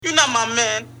You're not my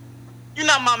man. You're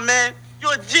not my man.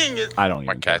 You're a genius. I don't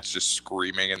My even care. cat's just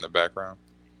screaming in the background.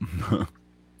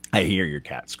 I hear your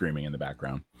cat screaming in the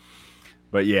background.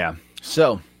 But yeah,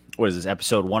 so what is this,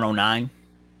 episode 109?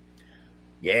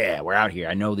 Yeah, we're out here.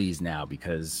 I know these now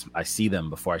because I see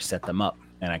them before I set them up,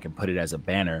 and I can put it as a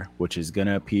banner, which is going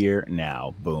to appear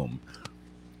now. Boom.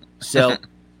 So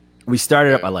we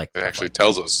started up. I like it. That. Actually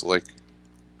tells us, like,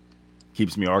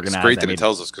 keeps me organized. It's great that it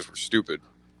tells us because we're stupid.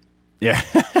 Yeah.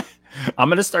 I'm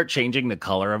going to start changing the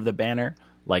color of the banner,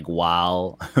 like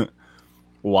while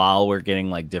we're getting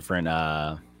like different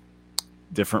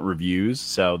reviews.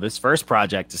 So this first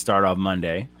project to start off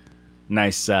Monday,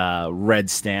 nice red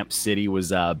stamp city,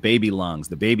 was Baby Lungs,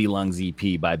 the Baby Lungs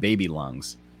EP by Baby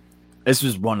Lungs. This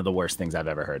was one of the worst things I've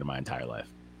ever heard in my entire life.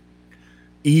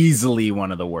 Easily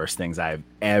one of the worst things I've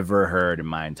ever heard in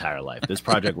my entire life. This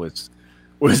project was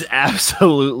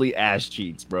absolutely ass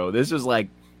cheeks, bro. This was like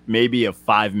maybe a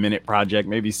 5-minute project,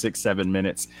 maybe 6-7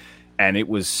 minutes, and it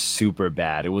was super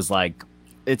bad. It was like,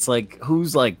 it's like,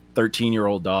 whose like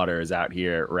 13-year-old daughter is out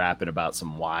here rapping about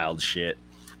some wild shit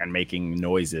and making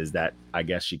noises that I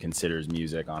guess she considers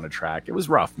music on a track. It was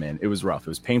rough, man. It was rough. It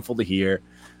was painful to hear.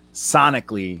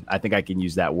 Sonically, I think I can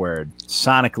use that word.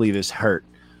 Sonically, this hurt.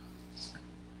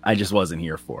 I just wasn't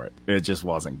here for it. It just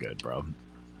wasn't good, bro.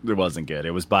 It wasn't good.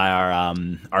 It was by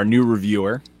our new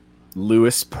reviewer,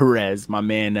 Luis Perez, my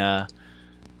man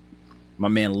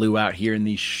Lou out here in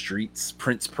these streets.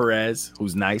 Prince Perez,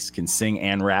 who's nice, can sing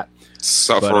and rap.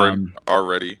 Suffering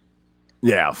already.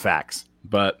 Yeah, facts.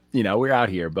 But, you know, we're out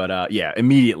here. But, yeah,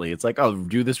 immediately it's like, oh,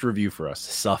 do this review for us.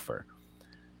 Suffer.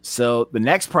 So the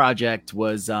next project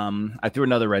was, I threw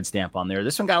another red stamp on there.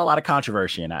 This one got a lot of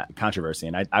controversy, and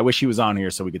I wish he was on here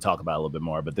so we could talk about it a little bit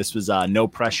more. But this was No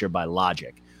Pressure by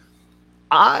Logic.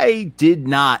 I did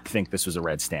not think this was a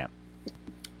red stamp.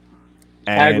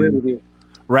 And, I agree with you.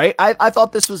 Right? I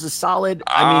thought this was a solid.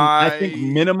 I think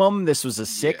minimum this was a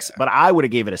 6, but I would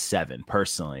have gave it a 7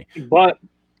 personally. But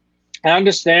I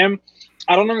understand.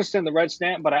 I don't understand the red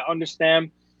stamp, but I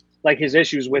understand like his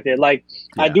issues with it. Like,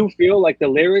 yeah. I do feel like the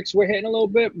lyrics were hitting a little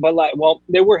bit, but like, well,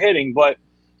 they were hitting, but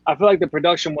I feel like the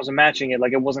production wasn't matching it.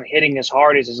 Like, it wasn't hitting as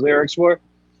hard as his lyrics were.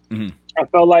 Mm-hmm. I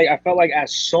felt like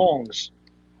as songs,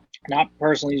 not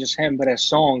personally just him, but as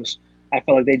songs, I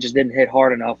felt like they just didn't hit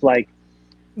hard enough. Like,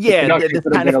 yeah, this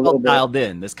kind of felt dialed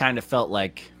in. This kind of felt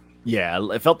like, yeah,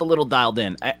 it felt a little dialed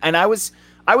in. And I was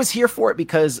here for it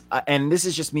because, and this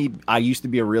is just me, I used to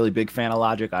be a really big fan of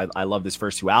Logic. I love his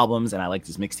first 2 albums, and I liked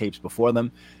his mixtapes before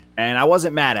them. And I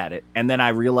wasn't mad at it. And then I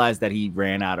realized that he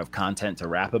ran out of content to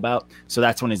rap about. So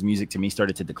that's when his music to me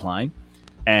started to decline.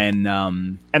 And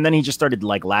then he just started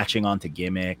like latching onto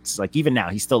gimmicks. Like even now,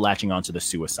 he's still latching onto the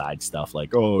suicide stuff.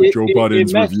 Like, oh, Joe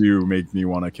Budden's review made me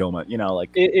want to kill my, you know, like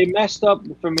it messed up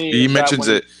for me. He mentions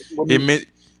it.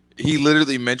 He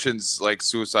literally mentions like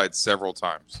suicide several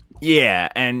times. Yeah,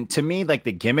 and to me, like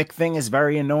the gimmick thing is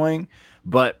very annoying.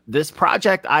 But this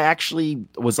project, I actually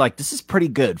was like, this is pretty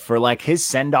good for like his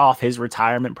send off, his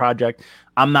retirement project.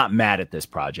 I'm not mad at this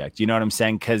project. You know what I'm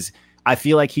saying? Because I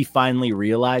feel like he finally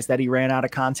realized that he ran out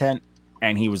of content,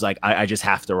 and he was like, I just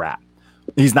have to rap.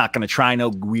 He's not going to try no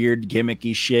weird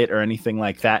gimmicky shit or anything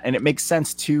like that. And it makes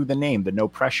sense to the name, the No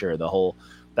Pressure, that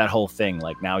whole thing.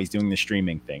 Like now he's doing the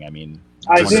streaming thing. I mean,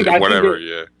 I think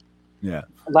yeah.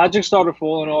 Logic started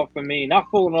falling off for me. Not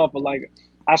falling off, but like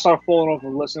I started falling off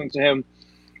of listening to him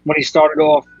when he started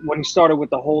with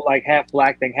the whole like half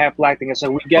black thing. I said,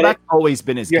 we get it. That's always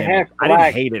been his gimmick. I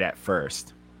didn't hate it at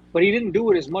first. But he didn't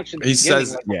do it as much in the beginning.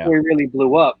 Says, before he really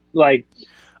blew up. Like,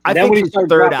 I think his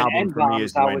third album for me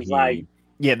is when he,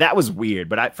 yeah, that was weird.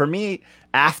 But for me,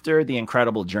 after The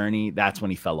Incredible Journey, that's when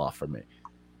he fell off for me.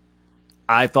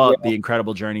 I thought The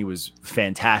Incredible Journey was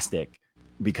fantastic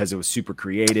because it was super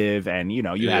creative, and you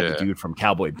know, you had the dude from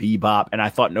Cowboy Bebop, and I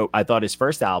thought his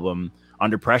first album,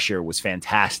 Under Pressure, was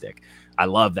fantastic. I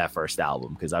love that first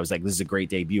album because I was like, this is a great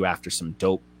debut after some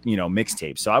dope, you know,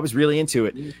 mixtapes. So I was really into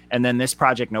it. And then this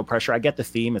project, No Pressure, I get the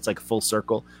theme. It's like a full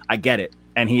circle. I get it.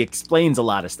 And he explains a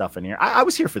lot of stuff in here. I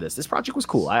was here for this. This project was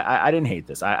cool. I didn't hate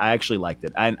this. I actually liked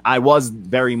it. And I was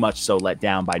very much so let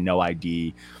down by No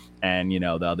ID. And, you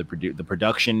know, the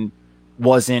production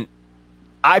wasn't,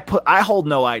 I hold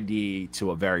No ID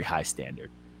to a very high standard.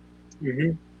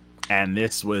 Mm-hmm. And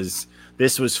this was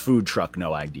food truck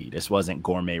No ID. This wasn't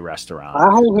gourmet restaurant. I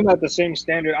hold him at the same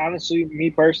standard. Honestly, me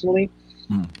personally,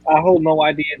 I hold No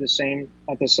ID at the same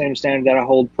standard that I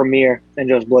hold Premier and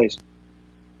Just Blaze.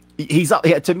 He's up.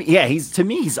 Yeah, to me,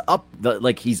 he's up.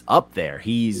 He's up there.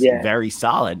 He's very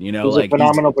solid. You know, he's like a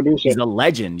phenomenal producer. He's a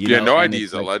legend. You know? No ID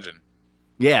is a legend.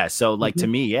 Yeah. So like to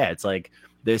me, it's like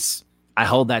this. I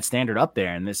hold that standard up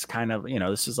there, and this kind of,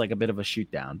 this is like a bit of a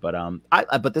shoot down. But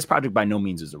but this project by no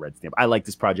means is a red stamp. I like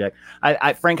this project.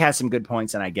 Frank has some good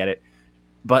points, and I get it.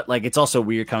 But like, it's also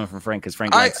weird coming from Frank because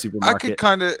Frank likes Supermarket. I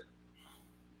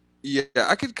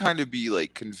could kind of be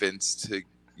like convinced to,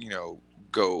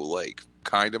 go like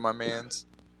kind of my man's.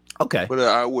 Okay, but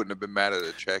I wouldn't have been mad at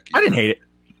a check. I didn't hate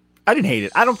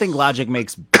it. I don't think Logic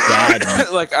makes bad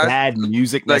bad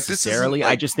music necessarily.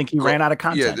 I just think he ran out of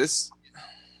content. Yeah,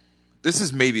 this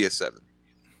is maybe a 7.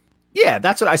 Yeah,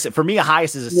 that's what I said. For me, a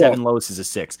highest is a 7, lowest is a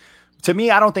 6. To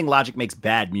me, I don't think Logic makes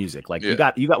bad music. Like you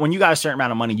got when you got a certain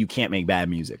amount of money, you can't make bad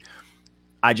music.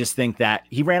 I just think that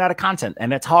he ran out of content,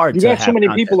 and it's hard. You got so many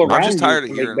people around. I'm just tired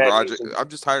of hearing Logic. I'm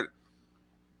just tired.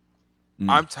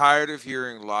 I'm tired of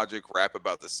hearing Logic rap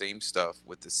about the same stuff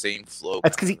with the same flow.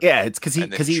 That's because he does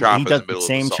the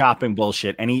same chopping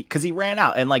bullshit, and because he ran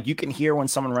out, and like you can hear when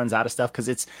someone runs out of stuff because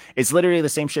it's literally the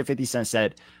same shit 50 Cent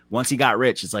said once he got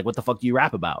rich. It's like, what the fuck do you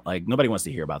rap about? Like nobody wants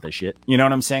to hear about this shit. You know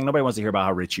what I'm saying? Nobody wants to hear about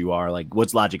how rich you are. Like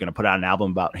what's Logic gonna put out an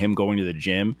album about him going to the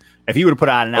gym? If he would have put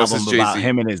out an album about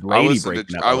him and his lady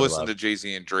breaking up, I listened to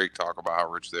Jay-Z and Drake talk about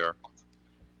how rich they are.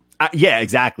 Yeah,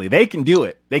 exactly. They can do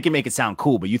it. They can make it sound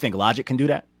cool, but you think Logic can do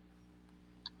that?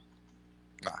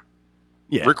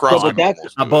 Yeah, Rick Ross.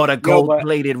 I bought a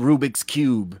gold-plated Rubik's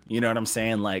Cube. You know what I'm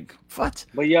saying? Like, what?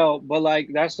 But like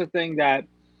that's the thing that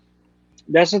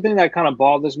kind of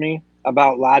bothers me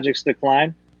about Logic's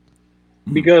decline,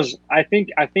 because I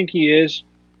think he is.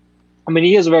 I mean,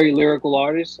 he is a very lyrical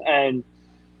artist, and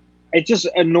it just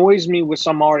annoys me with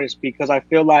some artists because I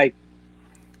feel like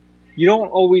you don't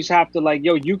always have to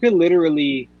you could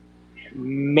literally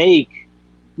make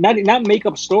not make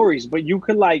up stories, but you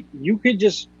could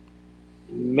just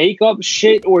make up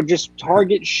shit or just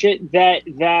target shit that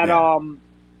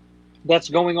that's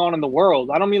going on in the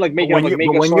world. I don't mean like make a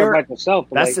story like yourself.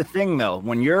 That's the thing though.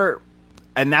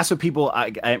 And that's what people.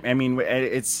 I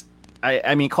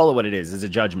mean, call it what it is. It's a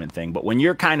judgment thing. But when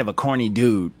you're kind of a corny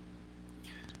dude,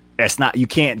 it's not. You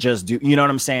can't just do. You know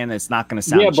what I'm saying? It's not going to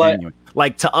sound genuine.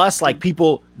 Like to us, like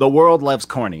people, the world loves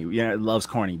corny. It loves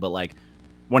corny. But like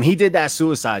when he did that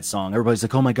Suicide song, everybody's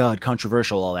like, "Oh my god,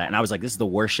 controversial, all that." And I was like, "This is the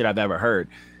worst shit I've ever heard."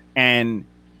 And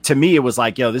to me, it was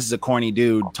like, "Yo, this is a corny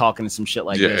dude talking to some shit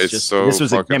like this." This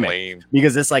was a gimmick lame.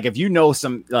 Because it's like if you know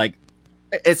some like,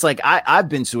 it's like I've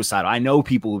been suicidal. I know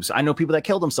people that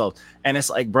killed themselves, and it's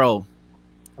like, bro,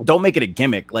 don't make it a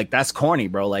gimmick. Like that's corny,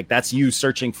 bro. Like that's you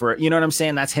searching for, you know what I'm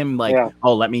saying? That's him like,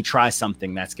 oh, let me try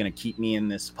something that's gonna keep me in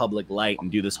this public light and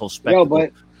do this whole spectacle.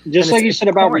 But just like you said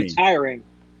about retiring.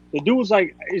 The dude was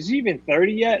like, is he even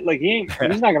 30 yet? Like he's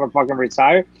not gonna fucking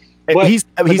retire. But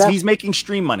he's making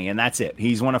stream money and that's it.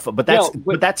 He's one of, but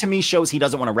that to me shows he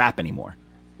doesn't want to rap anymore.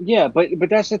 Yeah, but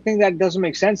that's the thing that doesn't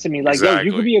make sense to me. Like, yo,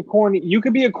 you could be a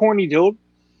corny dude.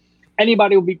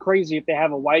 Anybody will be crazy if they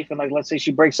have a wife and like, let's say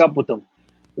she breaks up with them,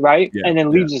 right? And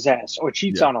then leaves his ass or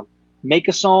cheats on him. Make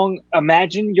a song.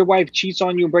 Imagine your wife cheats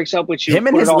on you and breaks up with you. Him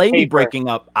and his lady breaking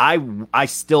up. I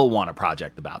still want a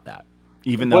project about that.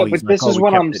 Even though he's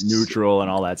neutral and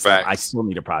all that stuff, I still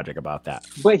need a project about that.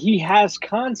 But he has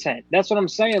content. That's what I'm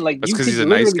saying. Like that's because he's a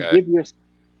nice guy.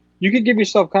 You could give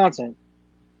yourself content.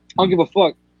 I don't give a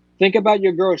fuck. Think about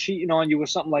your girl cheating on you or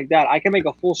something like that. I can make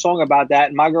a full song about that,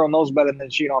 and my girl knows better than to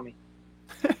cheat on me.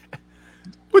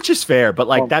 Which is fair, but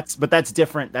like that's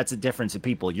different. That's a difference of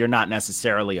people. You're not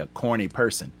necessarily a corny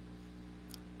person.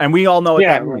 And we all know what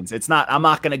that means. It's not. I'm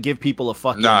not going to give people a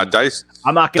fucking. Dice.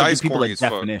 I'm not going to give people a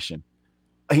definition.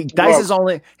 Dice is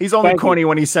only. He's only corny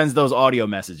when he sends those audio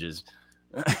messages.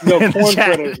 No porn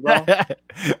critters, bro.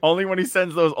 Only when he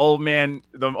sends those old man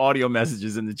them audio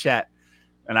messages in the chat,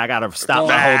 and I gotta stop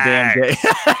my whole damn day.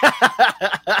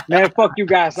 Man, fuck you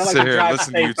guys. I like to drive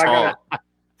safe.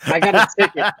 I got a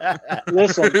ticket.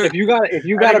 Listen, if you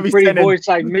got a pretty voice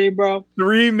like me, bro,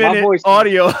 3-minute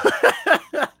audio.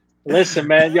 Listen,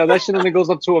 man, yo, that shit only goes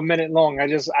up to a minute long. I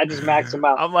just max them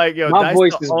out. I'm like, yo, my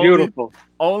voice is beautiful.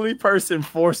 Only person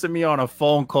forcing me on a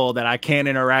phone call that I can't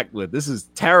interact with. This is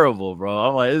terrible, bro.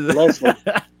 I'm like,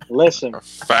 listen.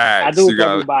 Facts. I do it to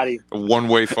everybody. A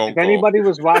one-way phone call. If anybody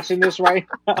was watching this right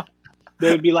now,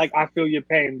 they'd be like, I feel your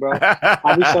pain, bro.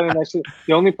 I'll be sending that shit.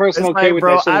 The only person with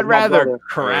that shit I'd is rather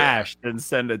crash than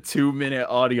send a 2-minute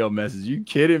audio message. You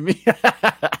kidding me?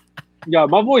 Yo,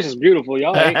 my voice is beautiful,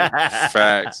 y'all.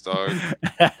 Facts, dog.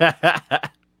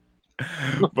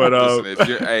 But listen,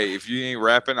 if you ain't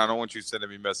rapping, I don't want you sending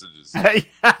me messages.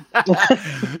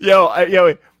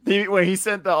 yo, when he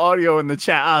sent the audio in the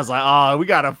chat, I was like, oh, we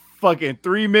got a fucking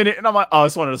 3-minute, and I'm like, oh,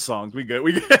 it's one of the songs. We good.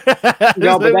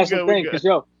 Yo, but that's the thing, because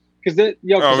I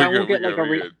won't get like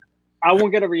I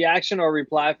won't get a reaction or a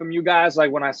reply from you guys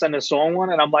like when I send a song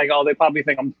one, and I'm like, oh, they probably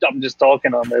think I'm just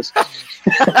talking on this.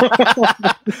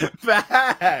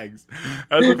 Facts.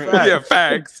 That's a fact. Yeah,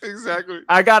 facts. Exactly.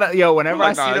 I gotta, whenever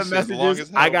Like, I see nah, the this shit's long messages, as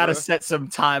hell, I gotta bro. set some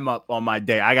time up on my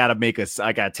day. I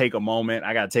gotta take a moment.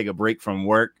 I gotta take a break from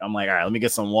work. I'm like, all right, let me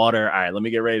get some water. All right, let me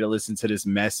get ready to listen to this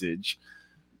message.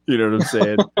 You know what I'm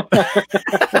saying?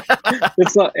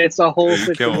 It's a whole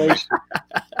You kill me. situation.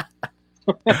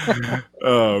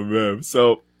 Oh man.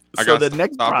 So I got the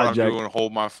next stop what I'm project, doing and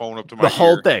hold my phone up to my the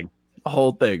whole ear.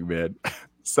 thing, man.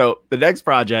 So the next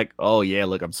project, oh yeah,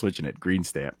 look, I'm switching it. Green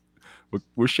stamp.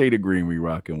 What shade of green we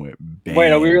rocking with?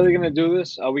 Wait, are we really Bam. gonna do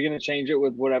this? Are we gonna change it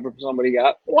with whatever somebody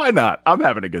got? Why not? I'm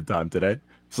having a good time today.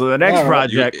 So the next Yeah,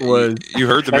 project was You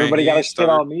heard the man. Everybody got to He shit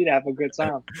started- on me to have a good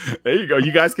time. there you go.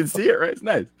 You guys can see it, right? It's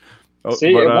nice. Oh,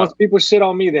 See, but, once people shit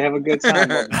on me, they have a good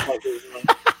time.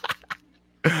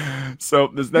 so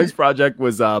this next project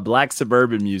was Black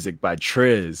Suburban Music by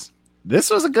Triz. This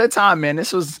was a good time, man.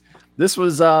 This was this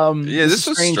was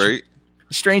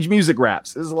strange music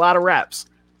raps. There's a lot of raps.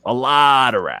 A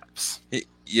lot of raps. He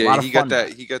got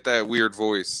that weird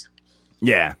voice.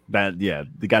 Yeah, they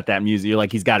got that music. You're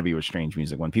like, he's got to be with strange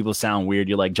music. When people sound weird,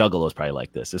 you're like, Juggalo's probably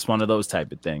like this. It's one of those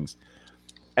type of things.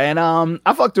 And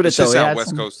I fucked with it. It should though. sound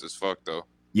West Coast as fuck though.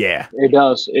 Yeah, It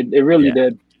does. It really Yeah.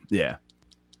 did.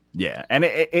 yeah, and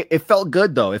it felt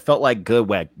good though. It felt like good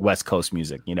West Coast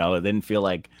music. You know, it didn't feel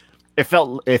like it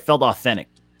felt authentic.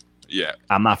 Yeah.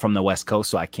 I'm not from the West Coast,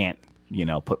 so I can't,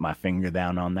 put my finger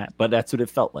down on that. But that's what it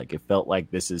felt like. It felt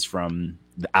like this is from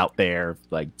out there,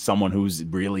 like someone who's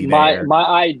really there. My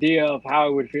idea of how I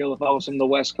would feel if I was from the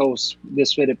West Coast,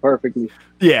 this fitted perfectly.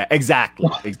 Yeah, exactly.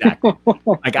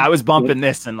 Like I was bumping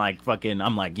this and like fucking,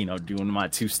 I'm like, doing my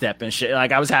 2-step and shit.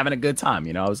 Like I was having a good time.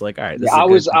 I was like, all right. This Yeah,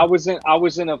 is I was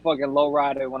in a fucking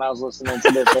lowrider when I was listening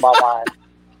to this in my mind,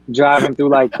 driving through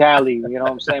like Cali. You know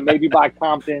what I'm saying? Maybe by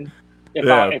Compton,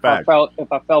 if I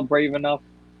felt brave enough.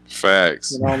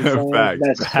 Facts. You know what I'm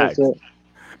saying? Facts. That's it.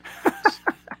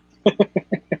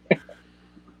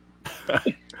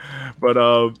 But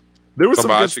there was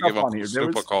Somebody some should good give stuff on up here.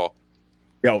 Snoop a call.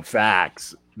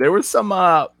 Facts. There was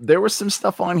some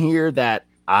stuff on here that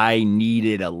I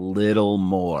needed a little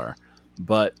more,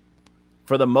 but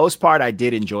for the most part, I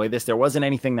did enjoy this. There wasn't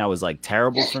anything that was like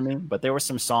terrible for me, but there were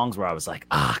some songs where I was like,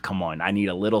 come on, I need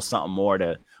a little something more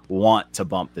to want to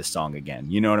bump this song again.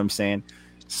 You know what I'm saying?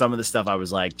 Some of the stuff I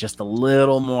was like, just a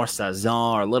little more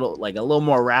Sazon or a little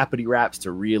more rapidy raps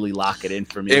to really lock it in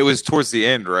for me. It was towards the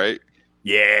end, right?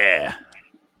 Yeah.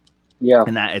 Yeah.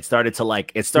 And that it started to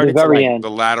The very end. The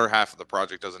latter half of the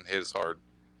project doesn't hit as hard.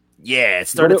 Yeah, it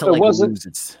started to wasn't- lose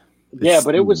its Yeah,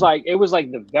 but it was steam.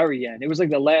 like the very end. It was like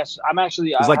the last. It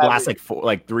was like last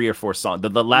like 3 or 4 songs.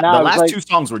 The last like- 2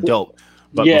 songs were dope,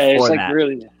 but yeah, it's before like that,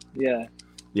 really. Yeah.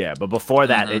 yeah, but before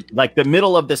that, it like the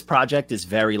middle of this project is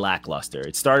very lackluster.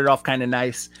 It started off kind of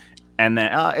nice, and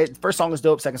then first song was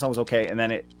dope, second song was okay, and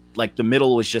then it like the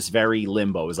middle was just very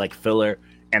limbo. It was like filler,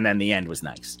 and then the end was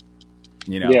nice.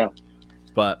 Yeah.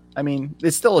 But I mean,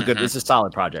 it's still a good. It's a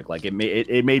solid project. Like it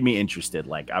made me interested.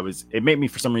 Like it made me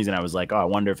for some reason. I was like, oh, I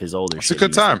wonder if his older. It's a shit good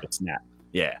used to time. Snap.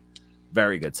 Yeah,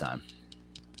 very good time.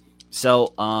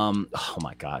 So, oh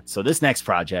my god. So this next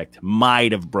project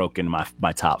might have broken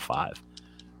my top 5,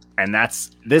 and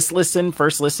that's this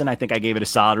first listen. I think I gave it a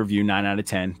solid review, 9 out of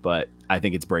 10. But I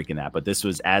think it's breaking that. But this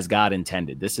was As God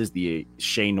Intended. This is the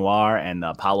Shay Noir and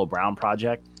the Apollo Brown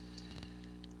project,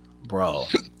 bro.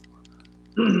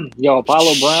 Yo,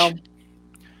 Apollo Brown.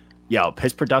 Yo,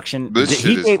 his production. This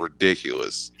shit is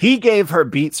ridiculous. He gave her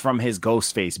beats from his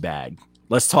Ghostface bag.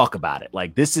 Let's talk about it.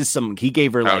 Like this is he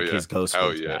gave her like his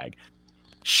Ghostface bag.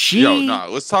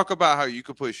 Let's talk about how you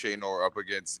could put Shay Noir up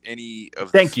against any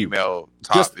of the female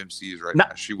top MCs right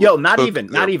now. She would not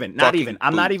even. I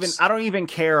don't even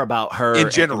care about her in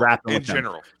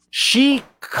general. She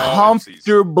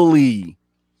comfortably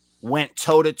went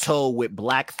toe to toe with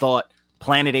Black Thought,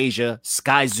 Planet Asia,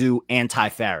 Sky Zoo, and Ty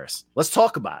Farris. Let's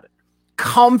talk about it.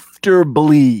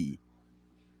 Comfortably.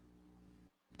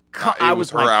 It was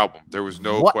her album. There was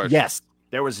no question. Yes.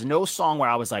 There was no song where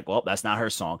I was like, well, that's not her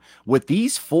song. With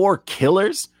these 4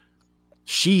 killers,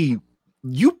 you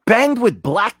banged with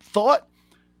Black Thought,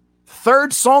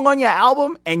 3rd song on your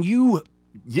album, and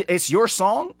it's your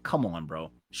song? Come on,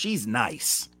 bro. She's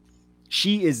nice.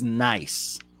 She is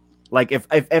nice. Like if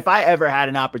I ever had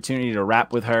an opportunity to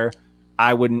rap with her,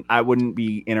 I wouldn't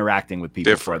be interacting with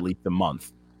people for at least a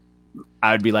month.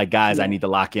 I would be like, guys, I need to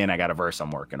lock in. I got a verse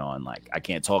I'm working on. Like, I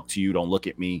can't talk to you. Don't look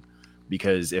at me,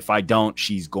 because if I don't,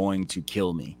 she's going to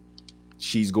kill me.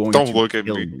 She's going Don't to look at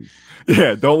kill me.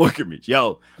 Yeah, don't look at me.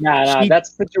 Yo. Nah, that's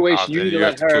a situation. then You need to you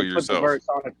have let to kill her put the yourself. verse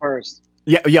on it first.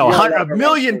 Yeah, yo, You gotta let 100, her a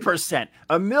million write percent.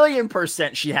 A million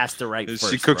percent she has to write If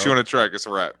first. she cooks bro. you on a track, it's a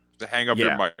wrap. To hang up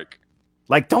your mic.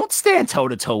 Like, don't stand toe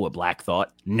to toe with Black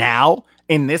Thought now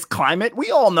in this climate.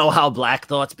 We all know how Black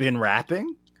Thought's been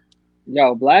rapping.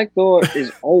 Yo, Black Thought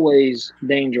is always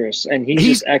dangerous, and he's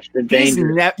just extra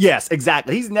dangerous. Yes,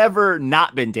 exactly. He's never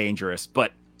not been dangerous,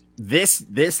 but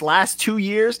this last 2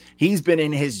 years, he's been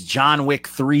in his John Wick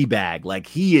 3 bag. Like,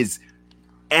 he is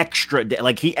extra.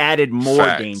 Like, he added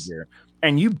more danger.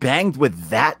 And you banged with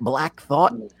that Black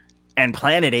Thought and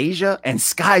Planet Asia and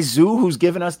Sky Zoo, who's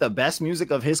given us the best music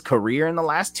of his career in the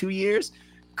last 2 years.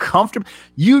 Comfortable.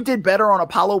 You did better on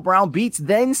Apollo Brown beats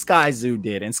than Sky Zoo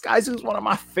did, and Sky Zoo is one of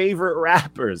my favorite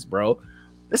rappers, bro.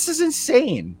 This is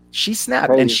insane. She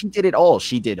snapped and she did it all.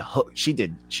 She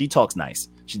talks nice.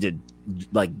 She did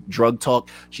like drug talk.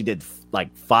 She did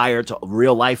like fire to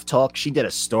real life talk. She did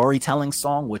a storytelling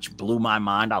song, which blew my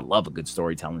mind. I love a good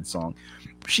storytelling song.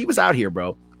 She was out here,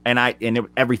 bro. And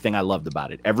everything I loved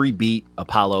about it. Every beat,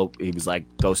 Apollo, he was like,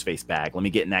 Ghostface bag. Let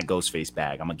me get in that Ghostface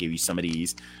bag. I'm going to give you some of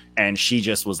these. And she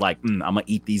just was like, I'm going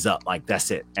to eat these up. Like, that's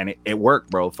it. And it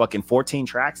worked, bro. Fucking 14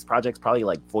 tracks. Project's probably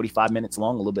like 45 minutes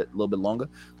long, a little bit longer.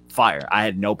 Fire. I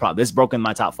had no problem. This broke in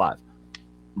my top 5.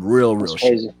 Real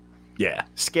shit. Yeah,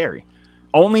 scary.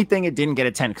 Only thing it didn't get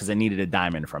a 10 because it needed a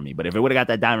diamond from me. But if it would have got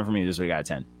that diamond from me, this would have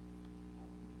got a 10.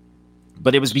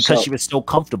 But it was because she was so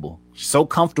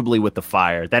comfortably with the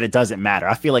fire that it doesn't matter.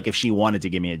 I feel like if she wanted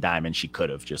to give me a diamond, she could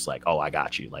have just like, oh, I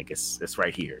got you. Like it's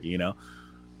right here, you know?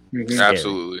 Mm-hmm.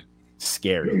 Absolutely.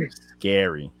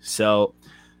 Scary. So,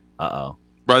 bro,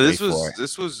 this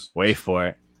was wait for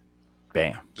it.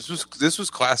 Bam. This was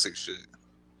classic shit.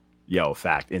 Yo,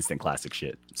 fact, instant classic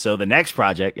shit. So the next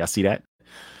project, y'all see that?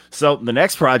 So the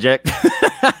next project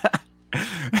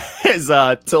is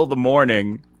Till the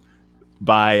Morning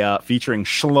by featuring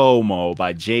Shlomo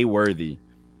by Jay Worthy.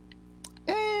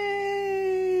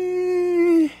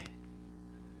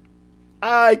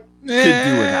 I could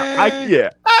do without.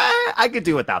 I could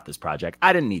do without this project.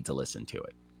 I didn't need to listen to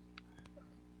it.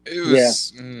 It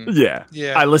was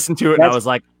yeah. I listened to it and I was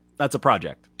like, that's a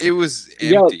project. It was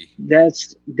empty.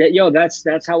 That's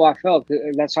how I felt.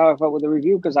 That's how I felt with the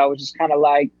review, because I was just kind of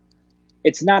like,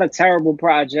 it's not a terrible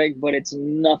project, but it's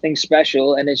nothing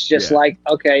special, and it's just like,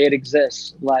 okay, it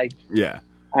exists. Like,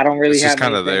 I don't really have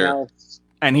anything there. else.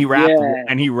 And he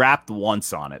rapped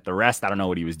once on it. The rest, I don't know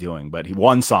what he was doing, but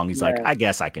one song, he's like, I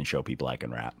guess I can show people I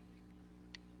can rap,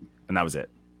 and that was it.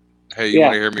 Hey, you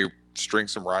want to hear me string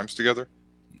some rhymes together?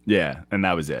 Yeah, and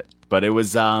that was it. But it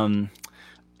was,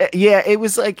 it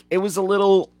was like, it was a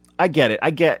little. I get it.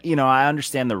 I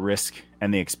understand the risk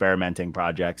and the experimenting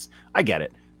projects. I get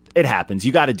it. It happens.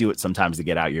 You got to do it sometimes to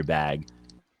get out your bag.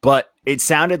 But it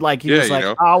sounded like he was like,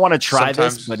 I want to try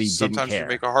this, but he didn't care. Sometimes you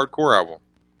make a hardcore album.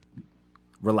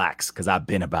 Relax, because I've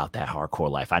been about that hardcore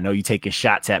life. I know you taking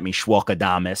shots at me,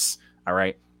 Schwalkadamus. All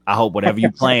right? I hope whatever you're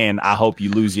playing, I hope you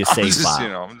lose your save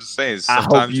file. I'm just saying. I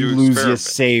hope you lose your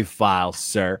save file,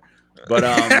 sir. But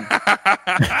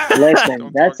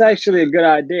listen, that's actually a good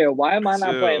idea. Why am I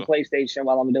not playing PlayStation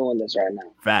while I'm doing this right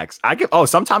now? Facts.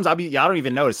 Sometimes y'all don't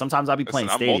even notice. Sometimes I'll be playing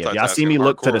Stadia. Y'all see me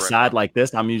look to the side like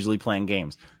this, I'm usually playing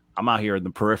games. I'm out here in the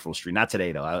peripheral street. Not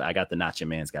today though. I got the Nacho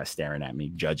Man's guy staring at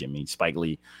me, judging me, Spike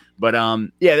Lee. But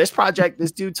this project,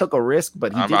 this dude took a risk,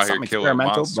 but he did something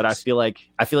experimental. But I feel like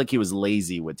he was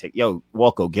lazy with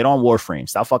Walco, get on Warframe.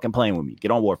 Stop fucking playing with me.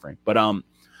 Get on Warframe. But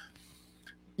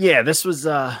this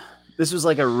was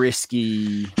like a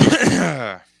risky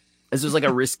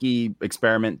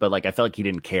experiment, but like I felt like he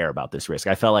didn't care about this risk.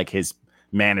 I felt like his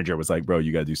manager was like, bro,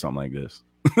 you gotta do something like this.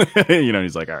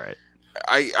 He's like, all right.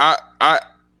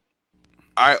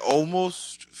 I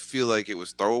almost feel like it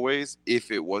was throwaways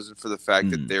if it wasn't for the fact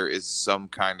that there is some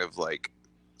kind of like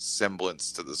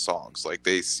semblance to the songs. Like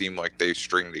they seem like they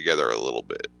string together a little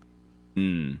bit.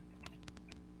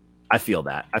 I feel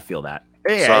that.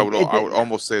 Yeah, so I would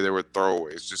almost say they were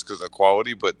throwaways just because of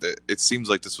quality, but it seems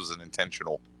like this was an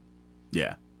intentional.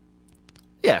 Yeah,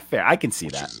 fair. I can see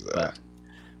that. But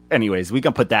anyways, we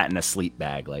can put that in a sleep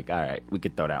bag. Like, all right, we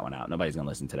could throw that one out. Nobody's gonna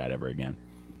listen to that ever again.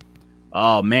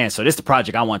 Oh man, so this is the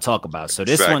project I want to talk about. So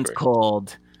this one's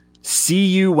called "See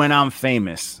You When I'm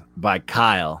Famous" by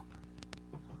Kyle.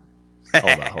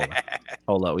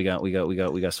 Hold up. We got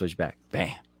to switch back.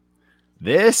 Bam.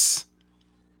 This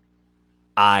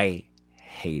I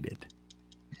hated.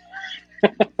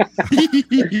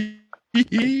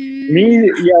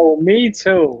 Me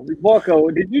too. Marco,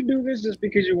 did you do this just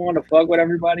because you want to fuck with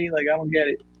everybody? Like, I don't get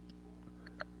it.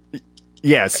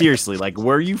 Yeah, seriously. Like,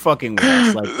 were you fucking with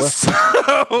us? Like, what?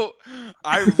 So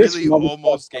I This really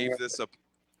almost motherfucker. gave this a.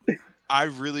 I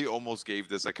really almost gave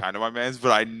this a kind of my man's,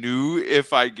 but I knew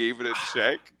if I gave it a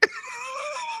check.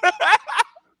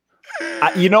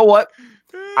 You know what?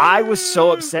 I was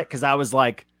so upset because I was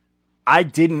like, I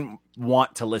didn't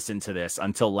want to listen to this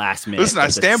until last minute. Listen, I But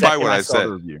the stand by second what I saw the said.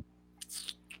 review-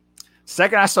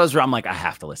 Second I saw his review, I'm like, I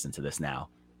have to listen to this now.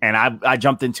 And I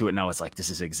jumped into it and I was like, this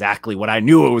is exactly what I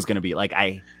knew it was going to be. Like,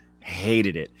 I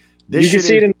hated it. This You can shit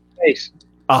see is- it in the face.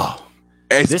 Oh,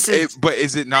 But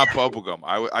is it not bubblegum?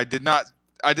 I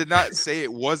did not say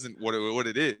it wasn't what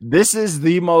it is. this is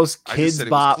the most I just kids said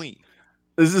it was bop. clean.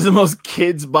 This is the most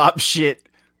kids bop shit,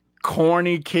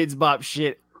 corny kids bop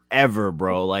shit ever,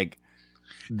 bro. Like,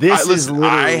 this is Listen,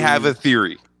 literally. I have a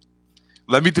theory.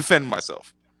 Let me defend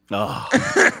myself. Oh.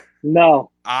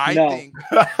 No. I No. think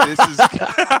this is.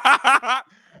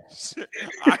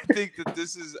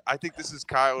 I think this is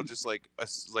Kyle just like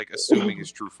assuming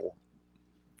his true form.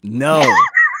 No.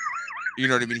 You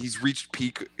know what I mean? He's reached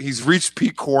peak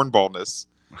cornballness,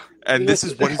 and this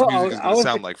is what his music is going to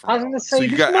sound like from I was now gonna on. say, So you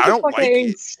this got. I don't motherfucker like ain't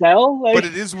it, Cell. Like, but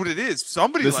it is what it is.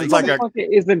 Somebody This likes is like it. a- motherfucker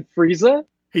isn't Frieza.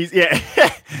 He's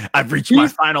I've reached my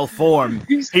He's- final form.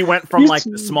 He went from he's- like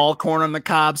the small corn on the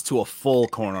cobs to a full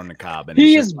corn on the cob, and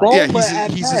He it's is just like- bold. Yeah,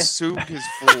 at he's best. assumed his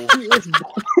full. He is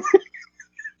bold.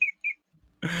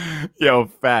 Yo,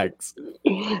 facts.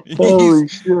 Holy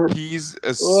shit. He's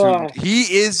assumed Ugh. he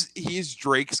is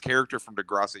Drake's character from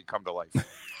Degrassi come to life.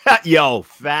 Yo,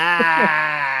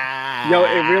 facts. Yo,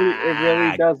 it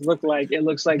really does look like it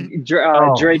looks like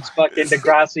Oh. Drake's fucking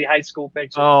Degrassi high school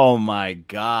picture. Oh my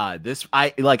god.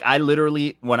 I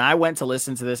literally, when I went to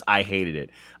listen to this, I hated it.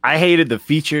 I hated the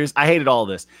features. I hated all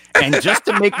this. And just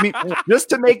to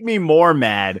make me more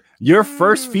mad, your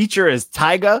first feature is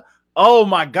Tyga. Oh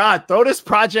my god, throw this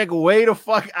project way the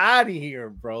fuck out of here,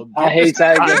 bro. I hate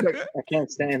Get this Tyga. project- I can't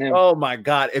stand him. Oh my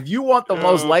god. If you want the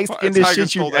most light-skinned Tyga shit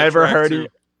stole you've that ever track, heard, too.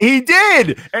 he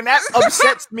did. And that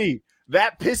upsets me.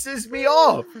 That pisses me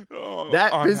off. Oh,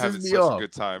 That I'm pisses having me such off. a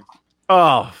good time.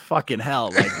 Oh, fucking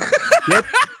hell. Like, get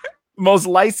most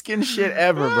light skin shit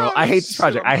ever, bro. I hate this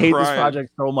project. I hate this crying.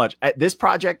 project so much. This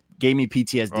project gave me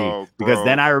PTSD Oh, because bro.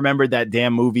 then I remembered that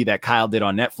damn movie that Kyle did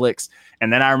on Netflix.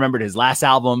 And then I remembered his last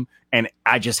album and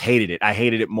I just hated it. I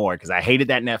hated it more because I hated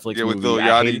that Netflix Yeah, with movie. Lil I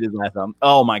Yachty. hated his last album.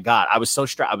 Oh my God. I was so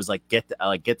stressed. I was like, get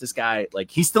this guy.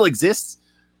 Like, he still exists.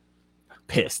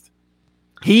 Pissed.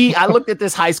 I looked at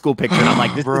this high school picture and I'm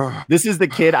like, Bro. this is the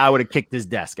kid I would have kicked his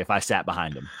desk if I sat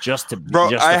behind him. Just to Bro,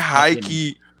 just I to high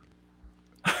fucking-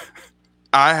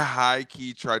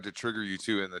 key tried to trigger you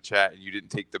too in the chat, and you didn't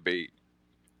take the bait.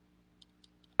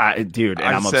 Dude, and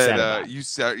I I'm said, upset. About it. you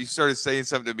started saying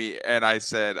something to me, and I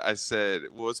said,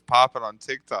 well, it's popping on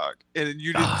TikTok, and then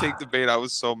you didn't take the bait. I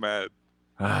was so mad.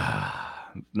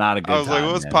 Not a good I was like, time,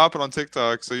 well, it's man. popping on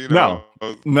TikTok, so you No.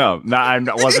 know. No, I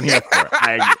wasn't here for it.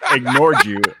 I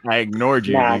ignored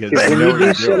you. Nah, because because I when know you do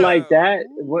you're shit doing it. like that,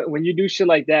 when you do shit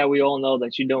like that, we all know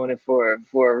that you're doing it for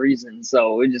a reason.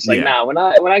 So we're just like, Yeah. nah, we're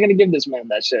not gonna give this man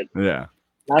that shit. Yeah.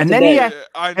 Not And then today. he had-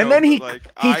 I know, And then but, like,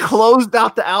 he I- closed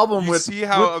out the album You with, see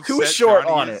how with Too upset Short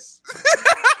Johnny on it. is?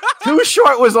 Too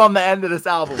Short was on the end of this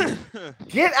album.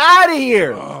 Get out of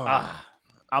here. Oh.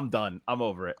 I'm done. I'm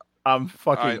over it. I'm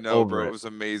fucking I know, over bro. It it. was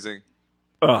amazing.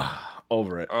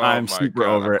 Over it. Oh I'm my super God,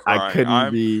 over I'm it. I crying. couldn't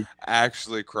I'm- be.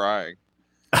 Actually crying.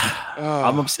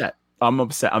 I'm upset.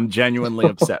 I'm genuinely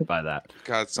upset by that.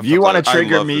 God, If you want to I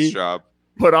trigger love this me, job.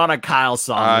 put on a Kyle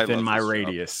song I within love my this job.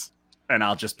 radius, and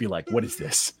I'll just be like, "What is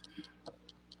this?"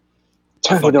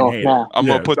 Turn it fucking off hate it. now. I'm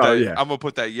Yeah, gonna put oh, that. yeah. I'm gonna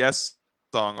put that Yes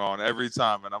song on every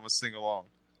time, and I'm gonna sing along.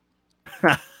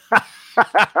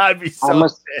 I'd be so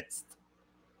must- pissed.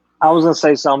 I was gonna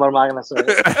say something, but I'm not gonna say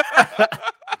it.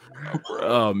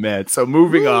 Oh man. So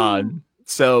moving on.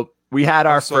 So we had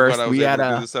our I'm so first. glad I was We able had to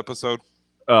do a. this episode.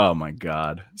 Oh my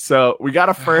god. So we got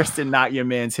a first in Not Your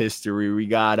Man's history. We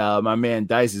got my man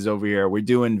Dice is over here. We're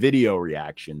doing video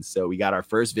reactions. So we got our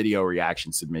first video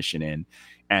reaction submission in,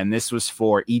 and this was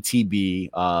for ETB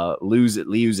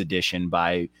Lose edition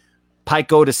by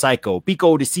Pico de Seco.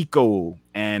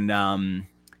 And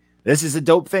this is a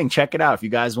dope thing. Check it out if you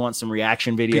guys want some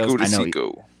reaction videos. Pico de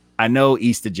Seco. I know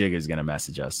Easter Jig is gonna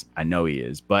message us. I know he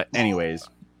is. But anyways,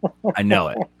 I know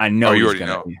it. I know Oh, you he's already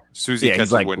gonna, know. Susie Yeah, he's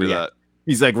catches like, wind of yeah. that.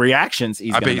 He's like reactions. He's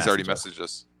I gonna bet he's already message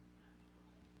us.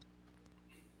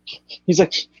 messaged us. He's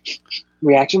like,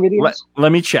 reaction videos.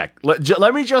 Let me check.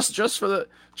 Let me just for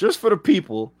the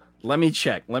people. Let me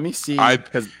check. Let me see.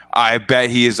 Because I bet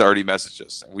he has already messaged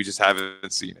us, and we just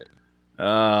haven't seen it.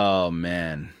 oh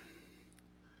man,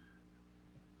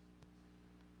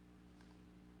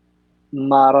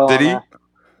 Madonna. Did he?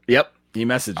 Yep, he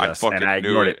messaged I us, and fucking I knew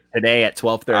ignored it. it today at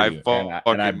 12:30, I and I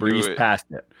fucking knew breezed it. past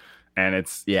it. And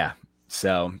it's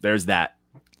so there's that.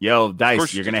 Yo, Dice, Of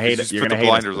course you're you gonna do, 'cause hate you it. just You're put gonna the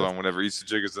hate blinders us. on whenever Easter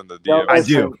Jig is in the Yo, DM. I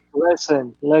do.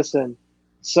 Listen.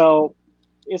 So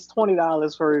it's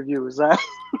 $20 for reviews, right?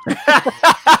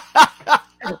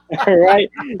 Right?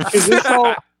 Because this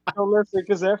whole listen,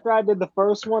 because after I did the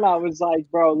first one, I was like,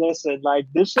 bro, listen, like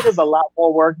this shit is a lot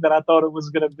more work than I thought it was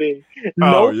gonna be.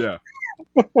 Oh Nope.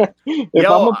 yeah, If I'm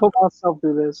gonna put myself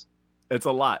through this. it's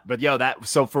a lot. But yo,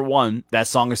 so for one, that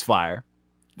song is fire.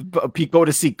 Pico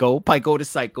de Psycho de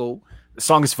Psycho. The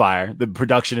song is fire. The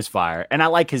production is fire, and I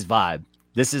like his vibe.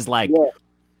 This is like,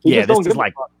 this is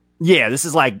like. Yeah, this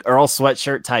is like Earl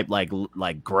Sweatshirt type, like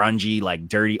grungy, like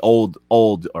dirty, old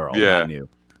Earl, not new,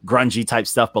 grungy type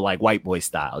stuff, but like white boy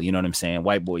style. You know what I'm saying?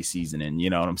 White boy seasoning.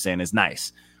 You know what I'm saying? It's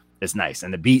nice. It's nice,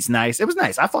 and the beat's nice. It was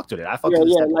nice. I fucked with it. Like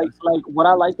what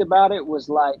I liked about it was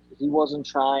like he wasn't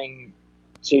trying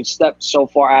to step so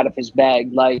far out of his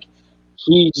bag. Like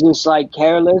he just like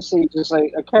careless. He's just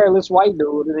like a careless white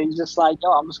dude, and he's just like, yo,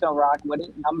 I'm just gonna rock with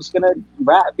it, and I'm just gonna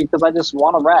rap because I just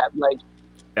want to rap. Like.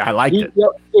 I liked it. You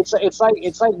know, it's like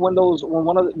when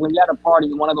you're at a party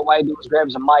and one of the white dudes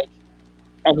grabs a mic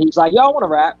and he's like, "Yo, I want to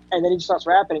rap," and then he starts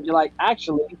rapping and you're like,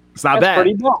 "Actually, it's not that's bad.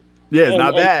 pretty dope." Yeah, it's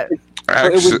not bad.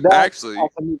 Actually,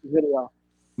 video.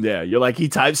 Yeah, you're like he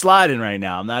type sliding right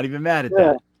now. I'm not even mad at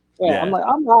that. Yeah, I'm like,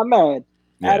 I'm not mad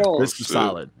at all. This was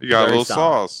solid. You got a little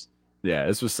sauce. Yeah,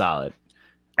 this was solid.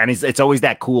 And it's always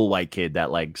that cool white kid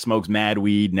that like smokes mad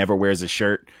weed, never wears a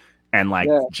shirt, and like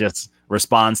just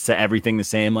responds to everything the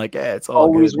same. Like, it's all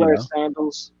always good, wears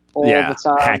sandals all the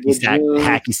time.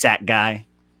 Hacky sack guy,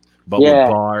 but with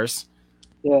bars.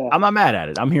 Yeah, I'm not mad at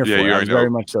it. I'm here for it. I'm very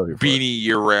much so here for Beanie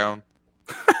year round.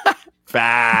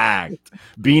 Fact.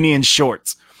 Beanie and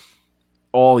shorts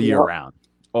all year round.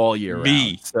 All year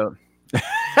round. So.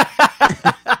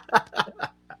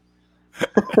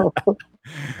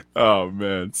 Oh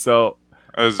man. So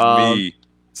that's me.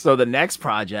 So the next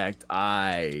project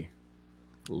I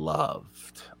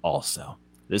loved also.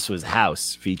 This was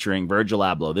House featuring Virgil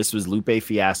Abloh. This was Lupe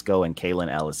Fiasco and Kaylin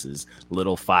Ellis's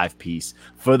little 5-piece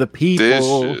for the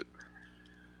people.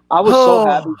 I was so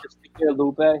happy just to hear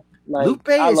Lupe. Like, Lupe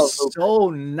is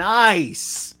so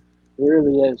nice. It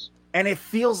really is. And it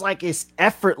feels like it's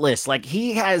effortless. Like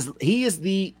he is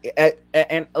the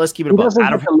and let's keep it above. He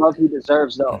doesn't get the love he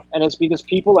deserves though, and it's because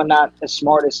people are not as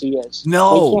smart as he is.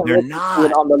 No, they're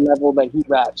not on the level that he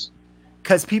raps.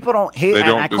 Because people don't hate. They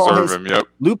don't deserve him. Yep.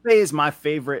 Lupe is my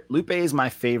favorite. Lupe is my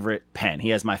favorite pen. He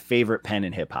has my favorite pen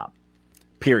in hip hop.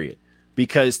 Period.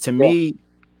 Because to me,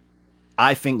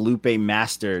 I think Lupe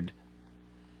mastered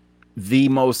the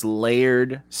most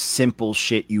layered, simple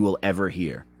shit you will ever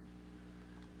hear.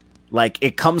 Like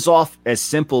it comes off as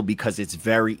simple because it's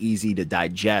very easy to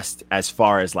digest as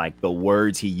far as like the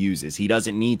words he uses. He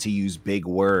doesn't need to use big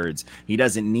words. He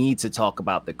doesn't need to talk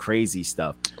about the crazy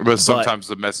stuff. But sometimes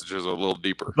the messages are a little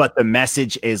deeper. But the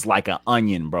message is like an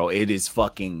onion, bro. It's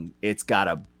got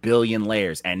a billion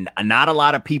layers. And not a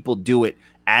lot of people do it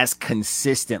as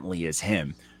consistently as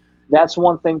him. That's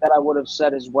one thing that I would have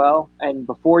said as well. And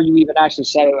before you even actually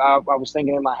said it, I was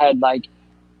thinking in my head, like,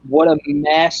 what a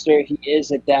master he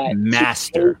is at that.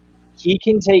 Master. He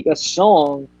can take a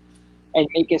song and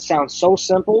make it sound so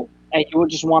simple, and you would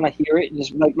just want to hear it. And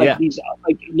just like these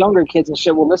like younger kids and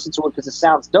shit will listen to it because it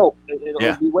sounds dope.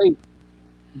 It'll be way.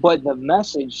 But the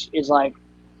message is like,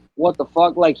 what the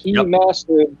fuck? Like he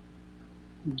mastered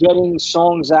getting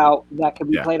songs out that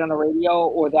can be played on the radio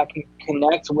or that can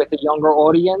connect with a younger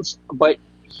audience, but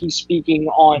he's speaking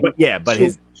on.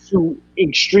 To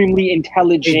extremely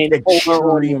intelligent older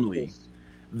audiences.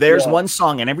 There's one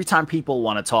song, and every time people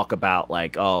want to talk about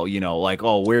like,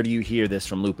 where do you hear this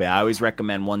from Lupe? I always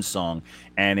recommend one song,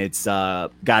 and it's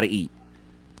Gotta Eat.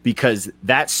 Because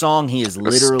that song, he is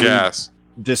literally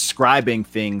describing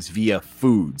things via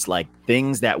foods, like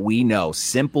things that we know,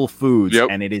 simple foods,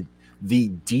 and it is the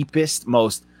deepest,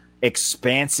 most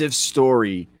expansive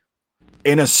story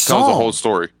in a song. Tells the whole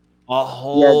story. A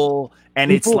whole... And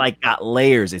it's like got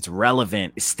layers. It's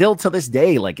relevant. It's still to this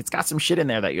day. Like it's got some shit in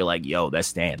there that you're like, yo, that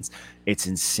stands. It's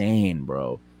insane,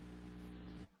 bro.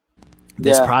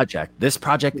 This project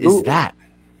is that.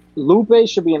 Lupe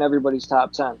should be in everybody's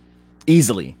top 10.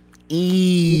 Easily.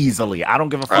 I don't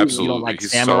give a fuck if you don't like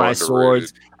samurai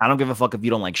swords. I don't give a fuck if you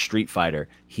don't like Street Fighter.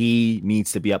 He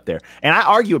needs to be up there. And I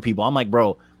argue with people. I'm like,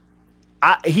 bro,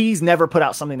 he's never put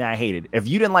out something that I hated. If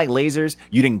you didn't like lasers,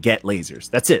 you didn't get lasers.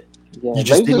 That's it. Yeah,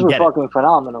 lasers were fucking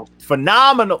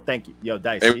phenomenal. Thank you. Yo,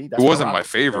 Dice. It wasn't my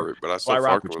favorite, but I still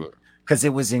fucked with it. Because it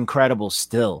was incredible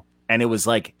still. And it was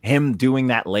like him doing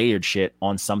that layered shit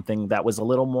on something that was a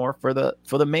little more for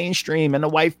the mainstream and the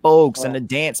white folks and the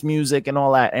dance music and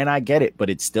all that. And I get it, but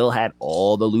it still had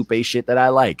all the Lupe shit that I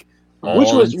like. Which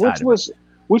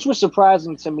was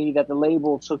surprising to me that the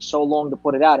label took so long to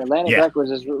put it out. Atlantic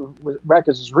Records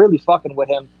is really fucking with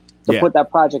him to put that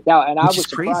project out. And I was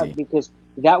surprised because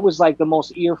that was like the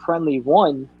most ear-friendly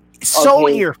one. So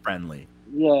ear-friendly.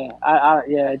 Yeah,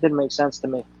 it didn't make sense to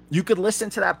me. You could listen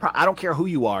to that. I don't care who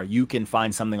you are. You can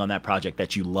find something on that project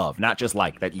that you love, not just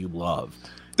like that you love.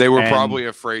 They were probably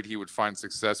afraid he would find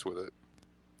success with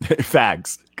it.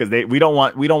 Facts, because we don't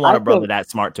want a brother that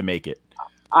smart to make it.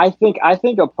 I think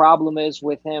a problem is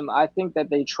with him. I think that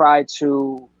they try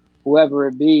to, whoever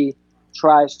it be,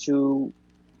 tries to,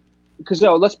 because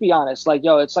let's be honest. Like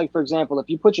it's like, for example, if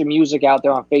you put your music out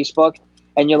there on Facebook.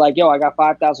 And you're like, I got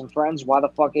 5,000 friends. Why the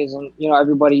fuck isn't,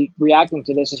 everybody reacting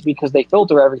to this? Is because they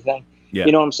filter everything. Yeah.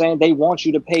 You know what I'm saying? They want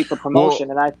you to pay for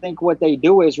promotion. And I think what they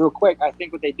do is, real quick,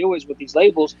 with these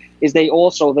labels is they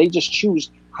just choose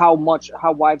how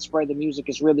widespread the music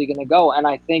is really going to go. And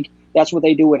I think that's what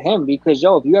they do with him because,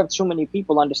 if you have too many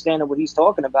people understanding what he's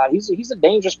talking about, he's a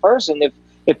dangerous person.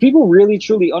 If people really,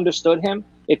 truly understood him,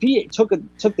 if he took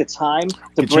the time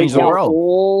to break down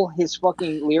all his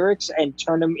fucking lyrics and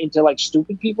turn them into like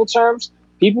stupid people terms,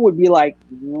 people would be like,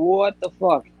 "What the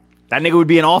fuck?" That nigga would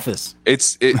be in office.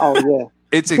 It's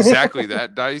exactly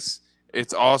that, Dice.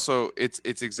 It's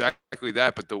exactly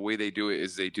that, but the way they do it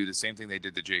is they do the same thing they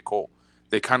did to J. Cole.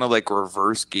 They kind of like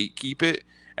reverse gatekeep it,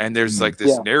 and there's like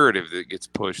this narrative that gets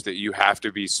pushed that you have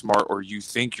to be smart or you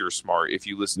think you're smart if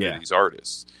you listen to these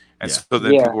artists. And so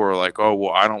then people are like, "Oh,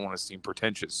 well, I don't want to seem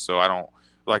pretentious, so I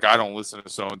don't listen to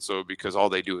so and so because all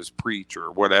they do is preach or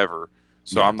whatever.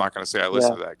 So I'm not going to say I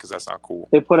listen to that because that's not cool."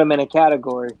 They put them in a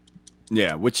category.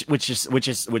 Yeah, which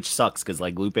sucks because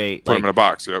like Lupe put them in a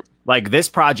box. Yep. Like this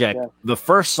project, the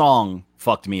first song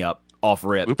fucked me up off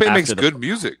rip. Lupe makes good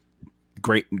music.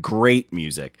 Great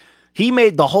music. He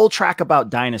made the whole track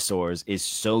about dinosaurs is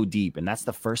so deep, and that's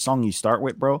the first song you start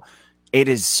with, bro. It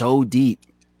is so deep.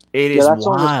 It is that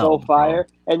song wild, is so fire.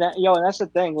 Bro. And that's the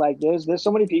thing. Like, there's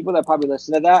so many people that probably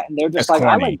listen to that, and they're just like,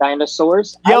 corny. I like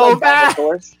dinosaurs. I like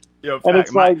dinosaurs. And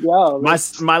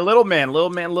it's my little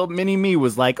mini me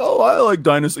was like, "Oh, I like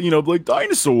dinosaurs, like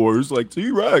dinosaurs, like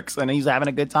T-Rex," and he's having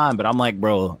a good time. But I'm like,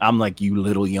 bro, you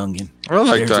little youngin. I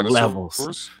like dinosaurs.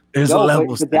 Levels. There's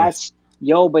levels. But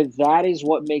that is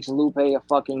what makes Lupe a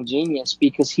fucking genius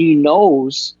because he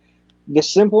knows. The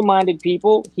simple-minded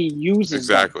people, he uses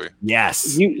them.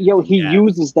 Yes. He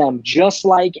uses them just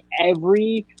like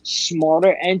every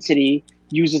smarter entity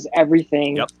uses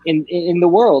everything in the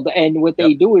world. And what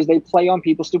they do is they play on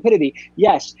people's stupidity.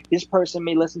 Yes, this person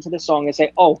may listen to this song and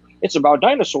say, "Oh, it's about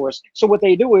dinosaurs." So what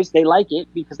they do is they like it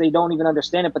because they don't even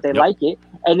understand it, but they like it.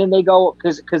 And then they go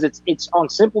because it's on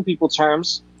simple people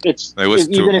terms. Even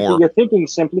if you're thinking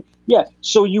simply,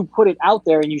 so you put it out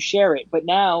there and you share it. But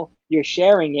now you're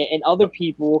sharing it and other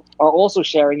people are also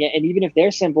sharing it. And even if they're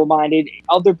simple-minded,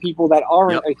 other people that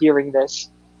aren't are hearing this.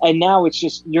 And now it's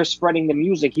just, you're spreading the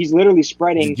music. He's literally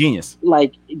spreading genius.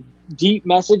 Like deep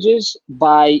messages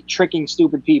by tricking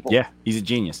stupid people. Yeah, he's a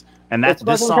genius. And that's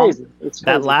this song,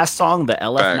 that last song, the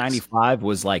LF95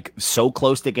 was like so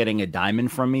close to getting a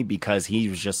diamond from me because he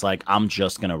was just like, I'm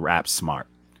just going to rap smart.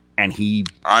 And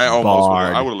I would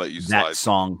have let you slide that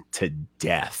song to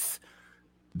death.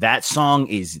 That song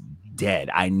is dead.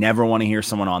 I never want to hear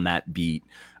someone on that beat.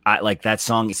 That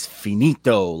song is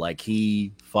finito. Like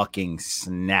he fucking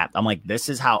snapped. I'm like, this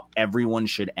is how everyone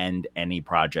should end any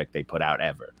project they put out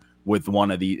ever with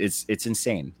one of these. It's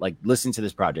insane. Like listen to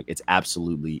this project. It's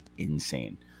absolutely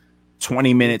insane.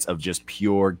 20 minutes of just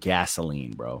pure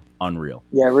gasoline, bro. Unreal.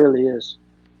 Yeah, it really is.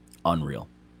 Unreal.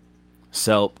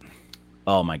 So,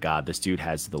 oh my God, this dude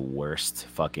has the worst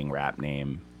fucking rap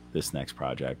name. This next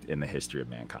project in the history of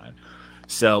mankind.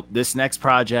 So this next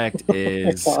project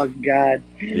is oh God.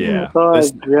 Yeah. Oh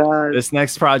God. This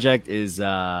next project is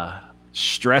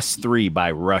Stress 3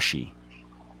 by Rushy.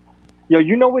 Yo,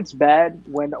 you know what's bad?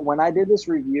 When I did this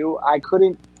review, I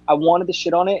wanted to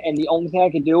shit on it, and the only thing I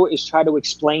could do is try to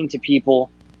explain to people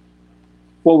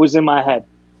what was in my head.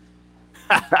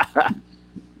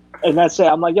 And that's it.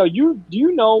 I'm like, yo, do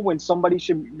you know when somebody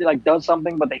should does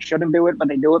something, but they shouldn't do it, but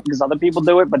they do it because other people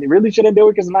do it, but they really shouldn't do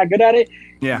it because they're not good at it?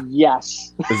 Yeah.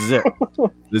 Yes. This is it.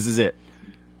 This is it.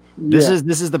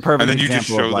 This is the perfect. And then you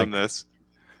example just show of, them this.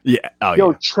 Yeah. Oh, yo,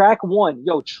 yeah. track one.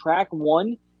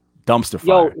 Dumpster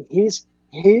fire.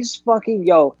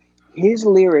 Yo, his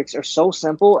lyrics are so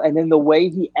simple, and then the way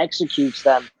he executes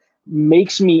them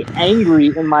makes me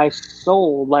angry in my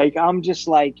soul. Like I'm just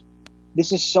like,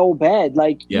 this is so bad.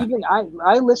 Like, Yeah. even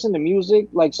I listen to music,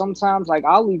 like sometimes, like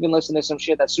I'll even listen to some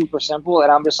shit that's super simple,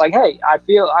 and I'm just like, hey,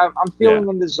 I'm feeling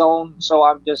in the zone, so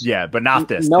I'm just but not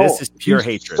this. No, This is pure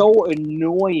he's hatred. So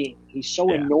annoying. He's so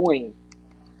Yeah. annoying.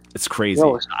 It's crazy.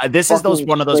 Yo, it's this is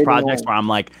one of those straight projects annoying. where I'm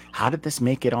like, how did this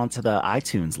make it onto the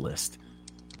iTunes list?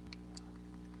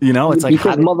 You know, it's like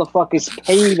because motherfuckers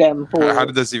pay them for How it.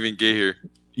 did this even get here?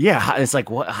 Yeah, it's like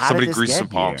what? How Somebody did this greased get some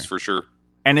palms here? for sure.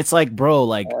 And it's like, bro,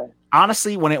 like Yeah.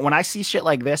 honestly, when I see shit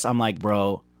like this, I'm like,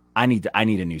 bro, I need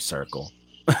a new circle.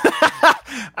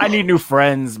 I need new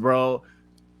friends, bro.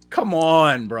 Come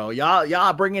on, bro.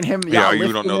 Y'all bringing him. Yeah,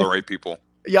 you don't know the right people.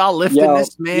 Y'all lifting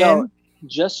this man. Yo,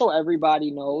 just so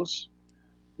everybody knows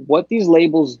what these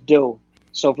labels do.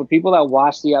 So for people that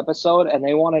watch the episode and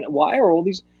they want to, why are all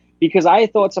these? Because I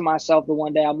thought to myself the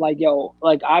one day, I'm like, yo,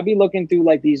 like I be looking through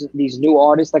like these new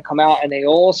artists that come out and they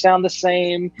all sound the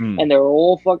same and they're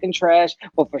all fucking trash.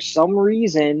 But for some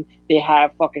reason, they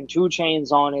have fucking 2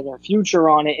 Chainz on it or Future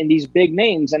on it and these big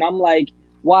names. And I'm like,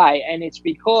 why? And it's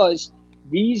because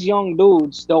these young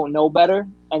dudes don't know better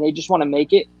and they just want to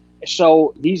make it.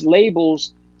 So these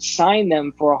labels sign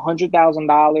them for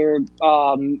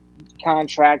 $100,000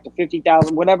 contract or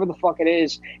 50,000, whatever the fuck it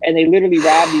is, and they literally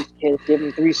rob these kids, give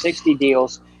them 360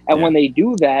 deals. And when they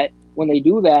do that,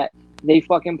 they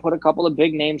fucking put a couple of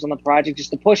big names on the project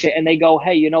just to push it, and they go,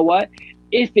 hey, you know what?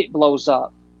 If it blows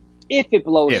up,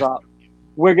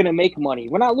 we're gonna make money.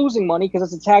 We're not losing money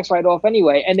because it's a tax write-off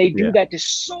anyway. And they do that to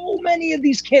so many of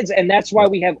these kids, and that's why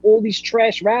we have all these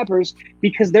trash rappers,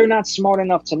 because they're not smart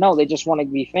enough to know. They just want to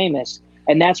be famous.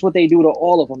 And that's what they do to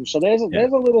all of them. So there's a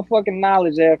little fucking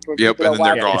knowledge there for people and then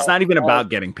they're gone. It's not even about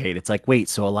getting paid. It's like, wait,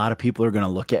 so a lot of people are gonna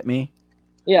look at me?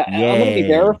 Yeah, I'm gonna be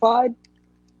verified.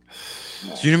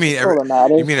 Do you mean?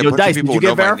 You mean a Yo, bunch Dice, of people did you get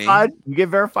know my verified? name? You get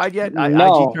verified yet?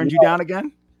 No, IG turned you down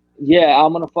again? Yeah,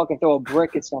 I'm gonna fucking throw a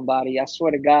brick at somebody. I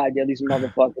swear to God, yo, these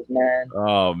motherfuckers, man.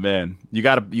 Oh man, you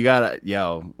gotta,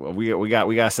 yo, we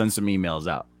gotta send some emails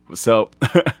out. So,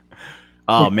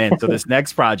 oh man, so this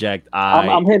next project,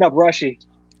 I'm hitting up Rushy.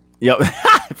 Yo,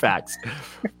 facts.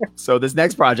 So this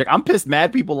next project, I'm pissed.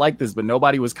 Mad people like this, but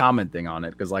nobody was commenting on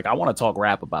it because, like, I want to talk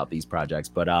rap about these projects.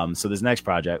 But so this next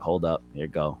project, hold up, here you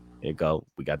go.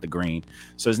 We got the green.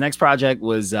 So his next project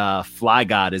was Fly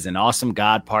God is an Awesome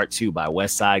God Part 2 by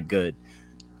Westside Gun.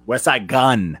 Westside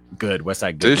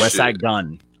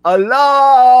Gun.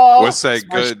 Allah. Westside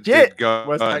Good. Shit.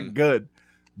 Westside Good.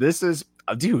 This is,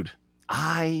 dude,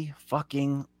 I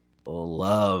fucking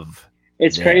love.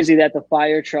 It's crazy that the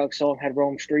fire truck song had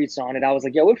Rome Streets on it. I was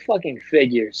like, yo, it fucking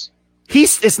figures.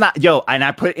 It's not, yo, and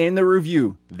I put in the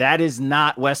review, that is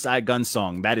not Westside Gun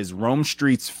song. That is Rome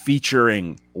Streets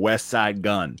featuring Westside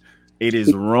Gun. It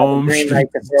is Rome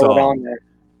Streets song.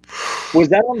 Was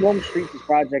that on Rome Streets'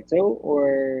 project too,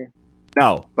 or?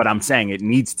 No, but I'm saying it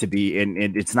needs to be, and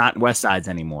it's not Westside's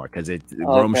anymore because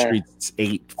Rome Streets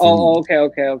 8. Oh, okay.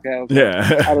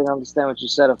 Yeah. I didn't understand what you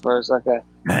said at first. Okay.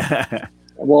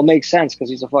 Well, it makes sense because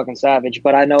he's a fucking savage.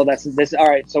 But I know that's this. All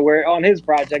right, so we're on his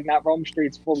project, not Rome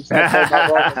Streets.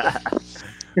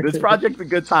 This project's a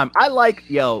good time. I like,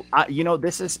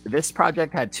 this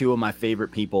project had 2 of my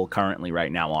favorite people currently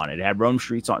right now on it. It had Rome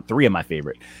Streets on, 3 of my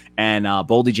favorite, and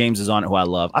Boldy James is on it, who I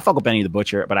love. I fuck with Benny the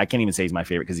Butcher, but I can't even say he's my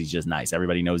favorite because he's just nice.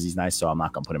 Everybody knows he's nice, so I'm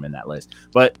not gonna put him in that list.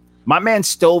 But my man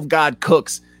Stove God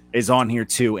Cooks is on here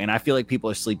too, and I feel like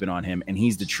people are sleeping on him, and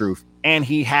he's the truth. And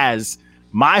he has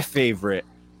my favorite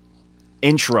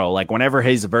intro, like whenever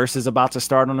his verse is about to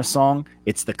start on a song,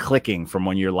 it's the clicking from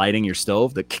when you're lighting your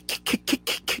stove. The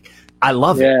kick. I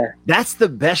love it. That's the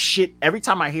best shit. Every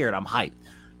time I hear it, I'm hyped.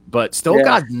 But Stove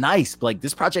God's nice. Like,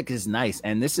 this project is nice,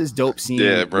 and this is dope seeing.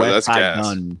 Yeah, bro, that's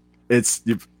gas. It's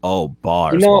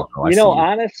bars.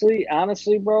 Honestly,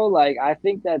 bro, like I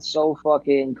think that's so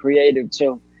fucking creative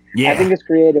too. Yeah, I think it's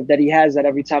creative that he has that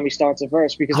every time he starts a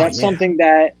verse, because that's something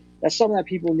that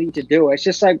people need to do. It's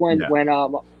just like when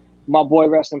my boy,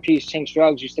 rest in peace, Chinks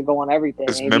Drugs, used to go on everything.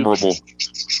 It's memorable.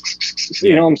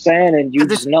 You know what I'm saying? And you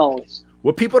just know.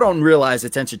 What people don't realize,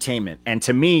 it's entertainment. And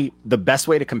to me, the best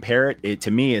way to compare it,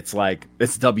 it's like,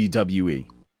 it's WWE.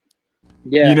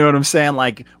 Yeah. You know what I'm saying?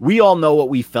 Like, we all know what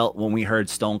we felt when we heard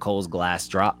Stone Cold's Glass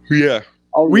drop. Yeah.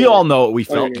 We all know what we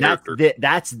felt. Yeah.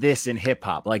 That's this in hip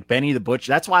hop. Like Benny the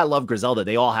Butcher. That's why I love Griselda.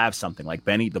 They all have something like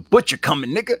Benny the Butcher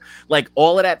coming, nigga. Like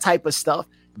all of that type of stuff.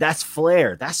 That's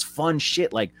flair. That's fun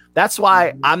shit. Like, that's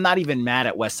why I'm not even mad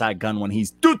at Westside Gun when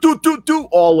he's do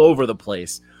all over the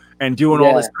place and doing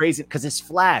all this crazy, because it's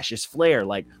flash, it's flair.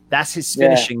 Like, that's his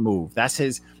finishing move. That's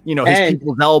his, his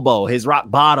people's elbow, his rock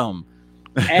bottom.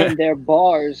 And their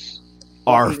bars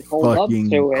are hold up fucking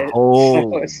to it.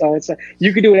 cold. So it's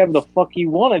you can do whatever the fuck you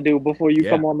want to do before you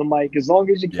Yeah. come on the mic, as long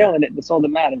as you're killing it. That's all that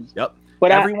matters. Yep.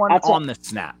 But Everyone on the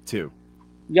snap too.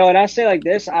 Yo, and I say like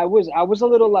this, I was a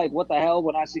little like, what the hell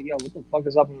when I see, yo, what the fuck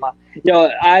is up in my,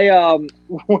 yo, I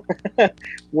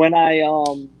when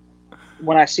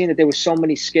I seen that there was so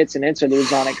many skits and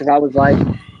interludes on it, because I was like,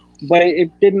 but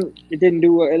it didn't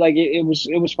do it, like it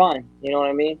was fine, you know what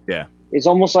I mean? Yeah. It's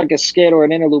almost like a skit or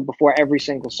an interlude before every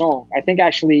single song. I think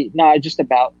actually, no, just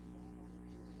about.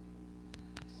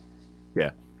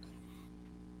 Yeah.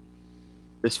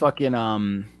 This fucking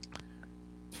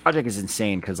project is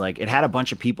insane because like it had a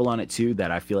bunch of people on it too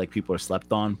that I feel like people are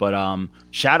slept on. But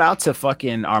shout out to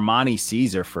fucking Armani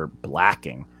Caesar for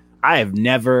blacking. I have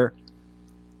never,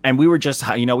 and we were just,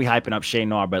 we hyping up Shay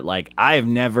Noir, but like I have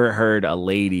never heard a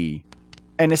lady,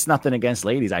 and it's nothing against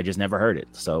ladies, I just never heard it.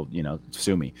 So,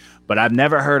 sue me. But I've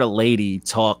never heard a lady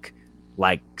talk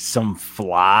like some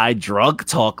fly drug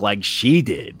talk like she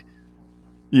did.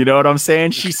 You know what I'm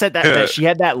saying? She said that she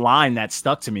had that line that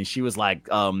stuck to me. She was like,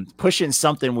 pushing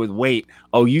something with weight.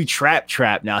 Oh, you trap.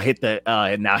 Now hit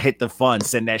the fun.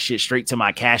 Send that shit straight to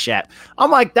my Cash App. I'm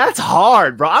like, that's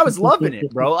hard, bro. I was loving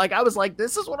it, bro. Like, I was like,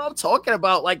 this is what I'm talking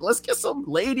about. Like, let's get some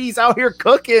ladies out here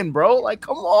cooking, bro. Like,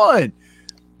 come on.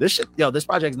 This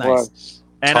project's nice.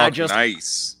 And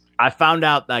nice. I found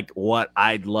out like what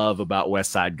I'd love about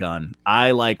West Side Gun.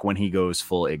 I like when he goes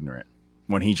full ignorant,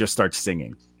 when he just starts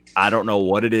singing. I don't know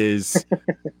what it is.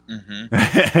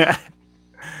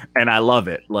 And I love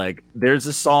it. Like there's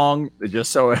a song,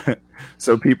 just so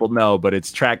people know, but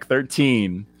it's track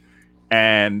 13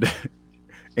 and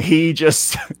he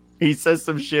says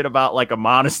some shit about like a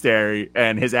monastery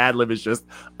and his ad lib is just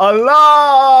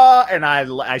Allah, and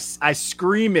I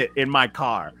scream it in my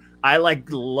car. I like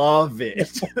love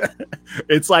it.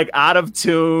 It's like out of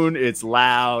tune, it's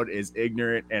loud, it's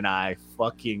ignorant, and I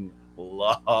fucking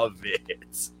love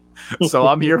it. So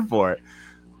I'm here for it.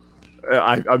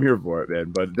 I'm here for it,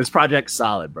 man. But this project's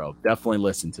solid, bro. Definitely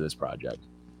listen to this project.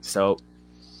 So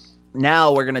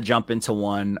now we're gonna jump into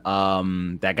one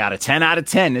that got a 10 out of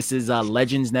 10. This is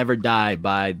Legends Never Die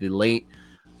by the late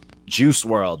Juice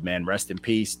WRLD, man. Rest in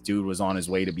peace. Dude was on his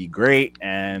way to be great,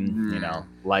 and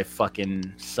life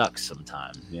fucking sucks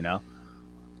sometimes,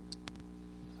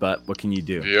 But what can you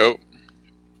do? Yep.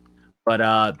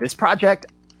 But this project,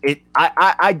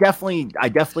 I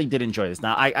definitely did enjoy this.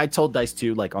 Now I told Dice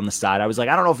too, like on the side, I was like,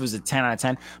 I don't know if it was a 10 out of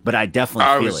 10, but I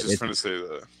definitely feel it. I was just gonna say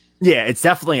that. Yeah, it's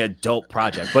definitely a dope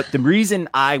project. But the reason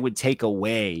I would take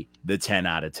away the 10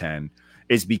 out of 10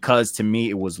 is because to me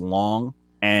it was long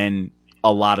and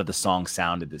a lot of the songs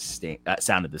sounded the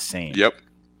same. Yep.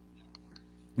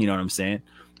 You know what I'm saying?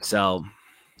 So.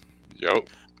 Yep.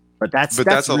 But that's a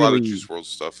really, lot of Juice WRLD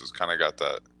stuff has kind of got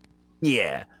that.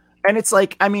 Yeah. And it's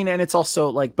like, I mean, and it's also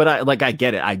like, but I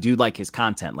get it. I do like his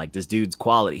content. Like this dude's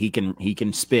quality. He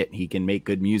can spit. He can make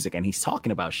good music, and he's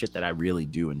talking about shit that I really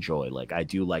do enjoy. Like I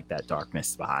do like that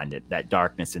darkness behind it, that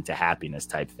darkness into happiness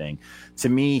type thing. To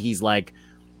me, he's like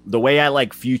the way I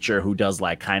like Future, who does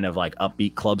like kind of like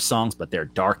upbeat club songs, but they're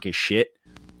dark as shit.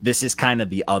 This is kind of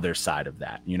the other side of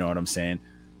that. You know what I'm saying?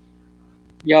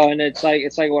 Yo, and it's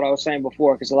like what I was saying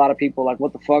before, because a lot of people like,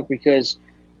 what the fuck? Because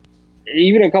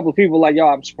even a couple of people like, yo,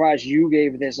 I'm surprised you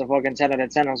gave this a fucking 10 out of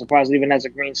 10. I'm surprised it even has a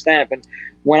green stamp. And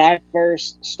when I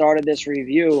first started this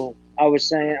review, I was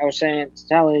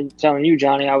telling you,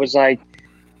 Johnny, I was like,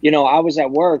 I was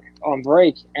at work on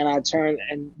break,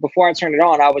 and before I turned it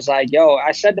on, I was like, yo,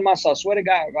 I said to myself, swear to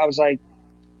God, I was like,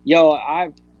 yo,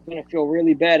 I'm gonna feel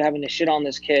really bad having to shit on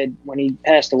this kid when he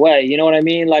passed away. You know what I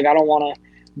mean? Like, I don't want to,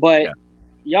 but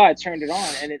yeah, I turned it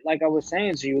on, and it, like I was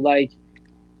saying to you, like,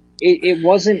 it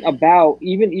wasn't about,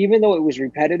 even though it was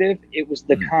repetitive, it was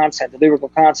the content, the lyrical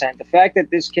content. The fact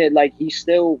that this kid, like, he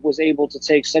still was able to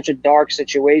take such a dark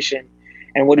situation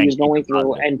and what he was going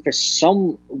through, and for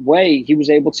some way he was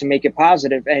able to make it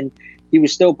positive, and he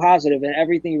was still positive, and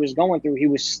everything he was going through, he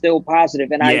was still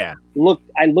positive. And I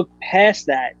looked past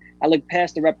that. I looked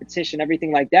past the repetition,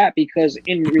 everything like that, because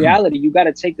in reality, you got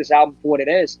to take this album for what it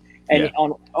is. And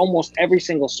on almost every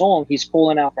single song, he's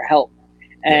calling out for help.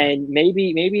 And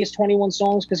maybe it's 21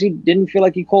 songs because he didn't feel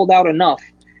like he called out enough.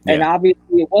 And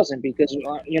obviously it wasn't, because,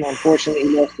 unfortunately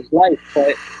he lost his life.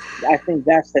 But I think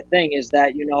that's the thing, is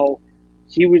that,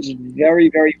 he was very,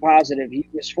 very positive. He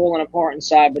was falling apart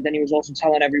inside, but then he was also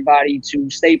telling everybody to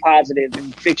stay positive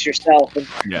and fix yourself. And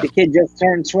the kid just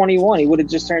turned 21. He would have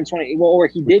just turned 20. Well, or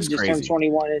he did just turn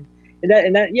 21.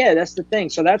 And that's the thing.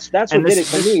 So that's what did it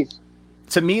for me.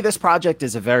 To me, this project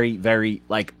is a very, very,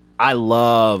 like, I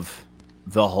love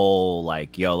the whole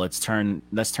like, yo, let's turn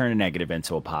a negative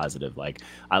into a positive. Like,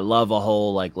 I love a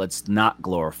whole like, let's not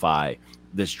glorify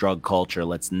this drug culture.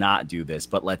 Let's not do this,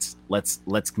 but let's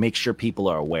make sure people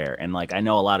are aware. And like, I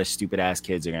know a lot of stupid ass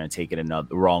kids are gonna take it the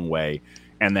wrong way,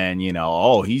 and then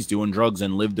oh, he's doing drugs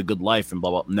and lived a good life and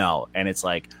blah blah. No, and it's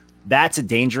like, that's a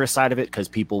dangerous side of it because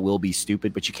people will be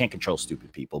stupid, but you can't control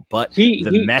stupid people. But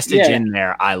the message in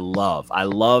there, I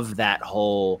love that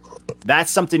whole. That's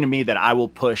something to me that I will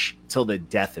push till the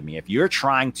death of me. If you're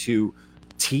trying to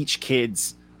teach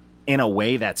kids in a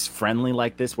way that's friendly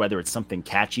like this, whether it's something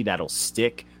catchy that'll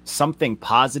stick, something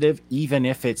positive, even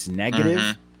if it's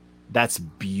negative, that's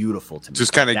beautiful to me.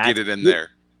 Just kind of get it in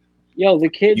there. Yo, the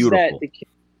kids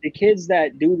the kids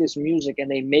that do this music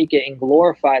and they make it and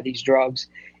glorify these drugs.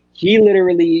 He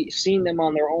literally seen them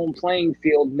on their own playing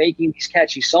field making these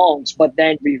catchy songs, but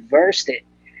then reversed it.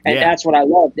 And that's what I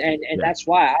loved. And that's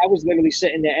why I was literally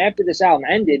sitting there after this album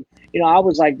ended. I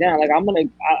was like, damn, like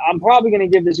I'm probably gonna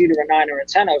give this either a 9 or a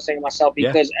 10. I was saying to myself,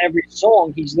 because every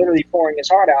song he's literally pouring his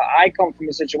heart out. I come from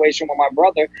a situation where my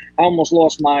brother, I almost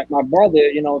lost my brother,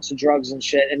 to drugs and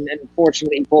shit, and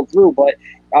fortunately he pulled through. But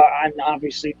and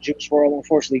obviously Juice WRLD,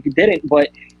 unfortunately, he didn't. But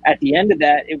at the end of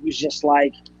that, it was just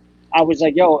like, I was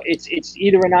like, yo, it's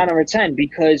either a 9 or a 10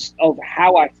 because of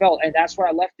how I felt, and that's where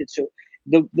I left it to.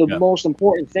 The most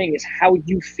important thing is how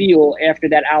you feel after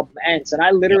that album ends. And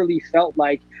I literally felt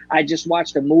like I just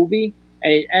watched a movie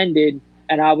and it ended,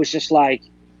 and I was just like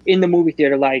in the movie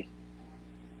theater, like,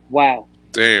 wow,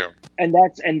 damn. And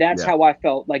that's how I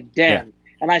felt, like, damn. Yeah.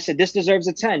 And I said, this deserves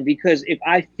a 10 because if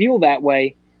I feel that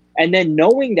way, and then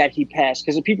knowing that he passed,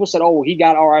 because people said, oh, he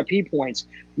got RIP points.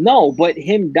 No, but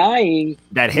him dying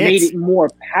made it more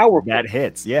powerful. That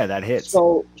hits. Yeah, that hits.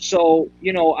 So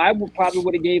I would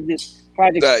have gave this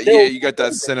project. You got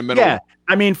that sentimental. Yeah,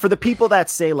 I mean, for the people that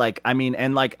say like, I mean,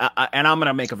 and like, and I'm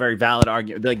gonna make a very valid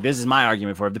argument. Like, this is my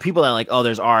argument for it. The people that are like, oh,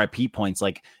 there's RIP points.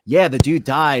 Like, yeah, the dude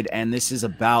died, and this is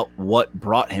about what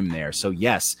brought him there. So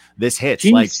yes, this hits.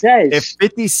 He says, if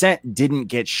 50 Cent didn't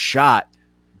get shot,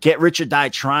 Get Rich or Die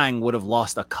Trying would have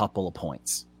lost a couple of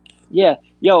points. Yeah.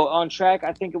 Yo, on track,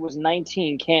 I think it was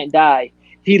 19, Can't Die.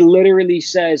 He literally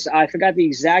says, I forgot the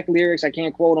exact lyrics, I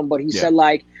can't quote him, but he said,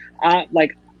 like,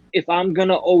 if I'm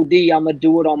gonna OD, I'm gonna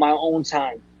do it on my own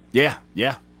time. Yeah.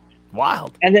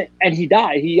 Wild. And he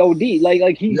died. He OD.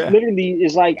 Like he literally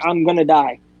is like, I'm gonna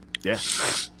die. Yeah.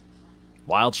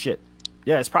 Wild shit.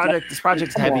 Yeah, this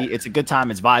project's heavy. It's a good time.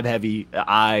 It's vibe heavy.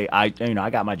 I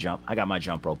got my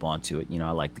jump rope onto it.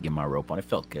 I like to get my rope on. It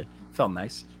felt good. Felt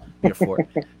nice. Here for it.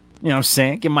 You know what I'm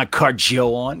saying? Get my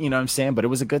cardio on. You know what I'm saying? But it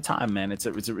was a good time, man. It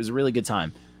was a really good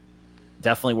time.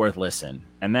 Definitely worth listening.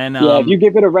 And then if you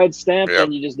give it a red stamp,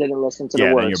 then you just didn't listen to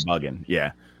the words. Then you're bugging.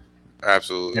 Yeah,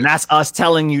 absolutely. And that's us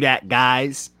telling you that,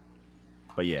 guys.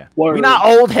 But yeah, Word. We're not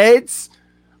old heads.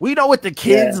 We know what the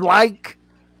kids like.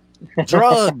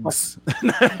 Drugs.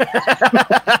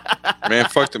 Man,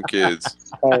 fuck them kids.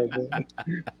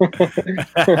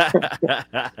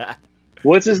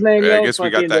 What's his name? I guess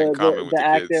we got that in common with the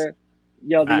actor. kids.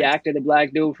 Yo, the actor, the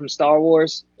black dude from Star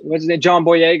Wars. What's his name? John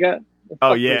Boyega.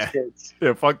 Oh yeah,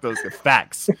 fuck those kids.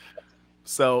 Facts.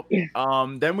 So,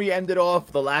 then we ended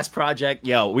off the last project.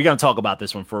 Yo, we're gonna talk about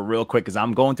this one for real quick because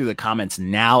I'm going through the comments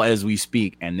now as we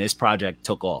speak, and this project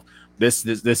took off.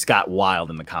 This got wild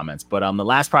in the comments. But the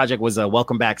last project was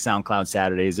Welcome Back SoundCloud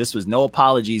Saturdays. This was No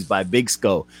Apologies by Big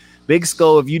Sco. Big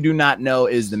Sco, if you do not know,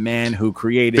 is the man who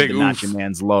created the Nacho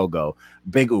Man's logo.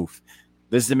 Big Oof.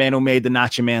 This is the man who made the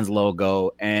Nacho Man's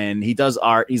logo, and he does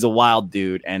art. He's a wild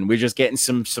dude, and we're just getting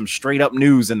some straight up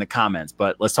news in the comments.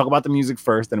 But let's talk about the music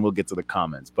first, and we'll get to the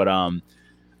comments. But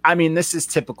I mean, this is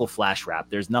typical flash rap.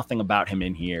 There's nothing about him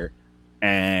in here,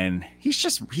 and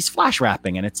he's flash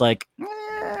rapping, and it's like,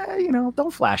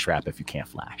 don't flash rap if you can't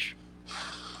flash.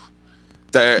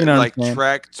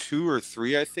 Track 2 or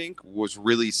 3, I think, was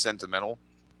really sentimental.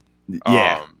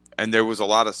 Yeah, and there was a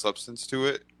lot of substance to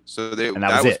it, so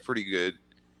that was pretty good.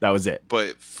 That was it.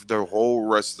 But the whole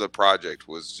rest of the project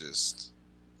was just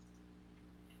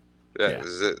that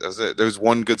was it. There was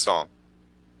one good song.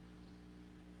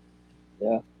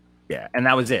 Yeah, and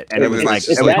that was it. And it was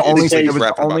the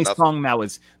only song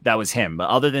that was him. But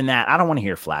other than that, I don't want to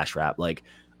hear flash rap. Like,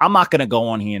 I'm not gonna go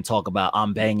on here and talk about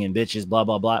I'm banging bitches, blah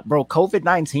blah blah. Bro,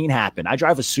 COVID-19 happened. I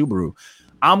drive a Subaru.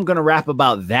 I'm gonna rap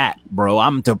about that, bro.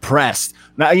 I'm depressed.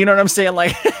 Now, you know what I'm saying?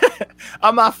 Like,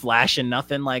 I'm not flashing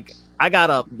nothing. Like, I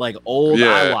got a old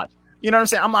iWatch. You know what I'm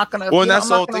saying? I'm not gonna. Well, and that's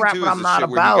the whole thing rap too. I'm not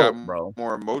about, bro.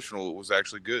 More emotional. It was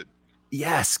actually good.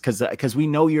 Yes, because we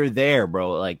know you're there,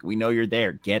 bro. Like, we know you're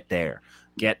there. Get there.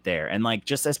 get there. And like,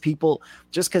 just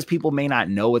because people may not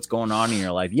know what's going on in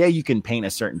your life, yeah, you can paint a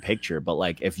certain picture, but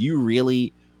like, if you're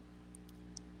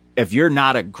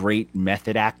not a great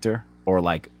method actor or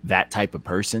like that type of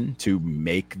person to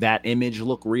make that image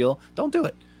look real, don't do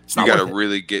it. You got to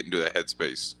really get into the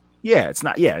headspace. Yeah, it's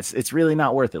not. Yeah, it's really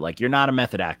not worth it. Like, you're not a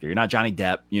method actor. You're not Johnny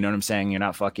Depp. You know what I'm saying? You're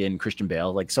not fucking Christian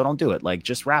Bale. Like, so don't do it. Like,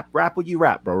 just rap what you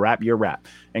rap, bro. Rap your rap.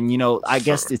 And you know, I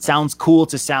guess it sounds cool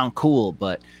to sound cool,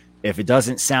 but if it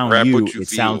doesn't sound it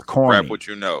sounds corny. Rap what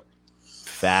you know.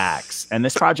 Facts. And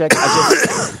this project,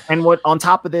 on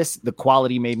top of this, the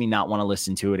quality made me not want to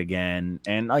listen to it again.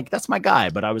 And like, that's my guy.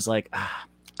 But I was like,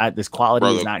 this quality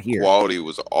is not here. Quality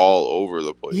was all over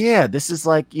the place. Yeah, this is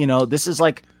like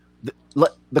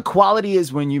the quality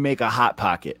is when you make a hot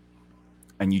pocket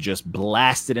and you just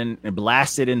blast it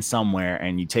in somewhere,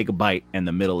 and you take a bite and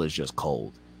the middle is just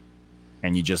cold,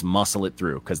 and you just muscle it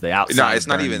through because the outside. No, it's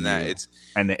not even that.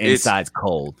 And the inside's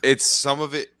cold. It's some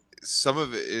of it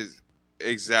is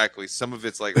exactly. Some of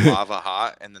it's like lava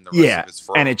hot, and then the rest of it's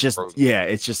frozen. And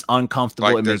it's just uncomfortable.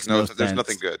 Like, it makes no sense. There's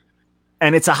nothing good.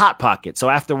 And it's a hot pocket, so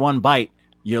after one bite,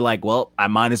 you're like, well, I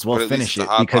might as well finish it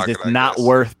because it's not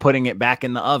worth putting it back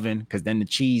in the oven, because then the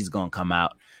cheese is going to come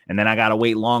out. And then I got to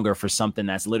wait longer for something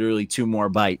that's literally 2 more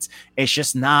bites. It's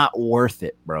just not worth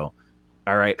it, bro.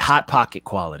 All right. Hot pocket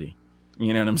quality.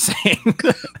 You know what I'm saying?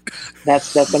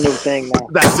 That's a new thing now.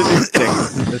 That's a new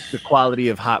thing. That's the quality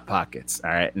of Hot Pockets.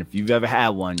 All right. And if you've ever had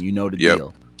one, you know the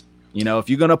deal. You know, if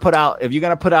you're gonna put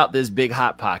out this big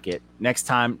Hot Pocket, next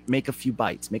time make a few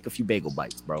bites, make a few bagel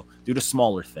bites, bro. Do the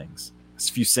smaller things. A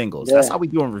few singles. Yeah. That's how we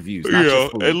do on reviews.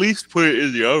 At least put it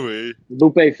in the oven.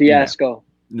 Lupe fiasco.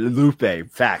 Yeah. Lupe,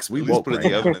 facts. We won't put it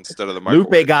in the oven instead of the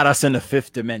microwave. Lupe got us in the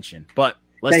 5th dimension. But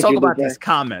let's talk about these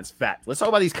comments. Let's talk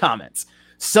about these comments.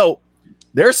 So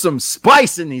there's some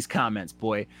spice in these comments,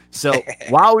 boy. So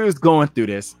while we was going through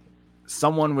this,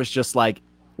 someone was just like,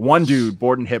 one dude,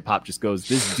 Borden Hip Hop, just goes,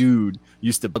 this dude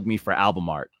used to bug me for album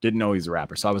art. Didn't know he's a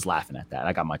rapper. So I was laughing at that.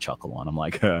 I got my chuckle on. I'm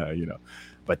like, you know.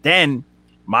 But then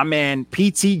my man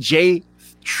PTJ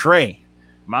Trey,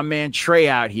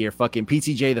 out here, fucking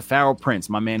PTJ the Pharaoh Prince,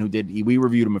 my man we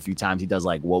reviewed him a few times. He does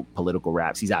like woke political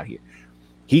raps. He's out here.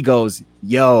 He goes,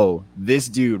 yo, this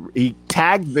dude, he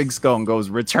tagged Big Skull and goes,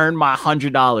 return my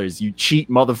 $100, you cheat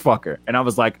motherfucker. And I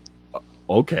was like,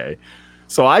 okay.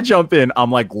 So I jump in.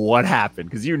 I'm like, what happened?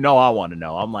 Because you know I want to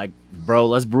know. I'm like, bro,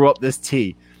 let's brew up this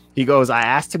tea. He goes, I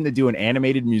asked him to do an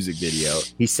animated music video.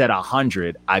 He said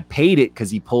 100. I paid it because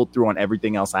he pulled through on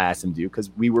everything else I asked him to do, because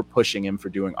we were pushing him for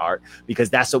doing art, because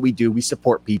that's what we do. We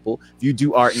support people. If you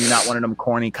do art and you're not one of them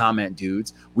corny comment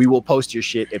dudes, we will post your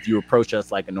shit if you approach us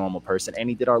like a normal person. And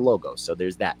he did our logo. So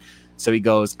there's that. So he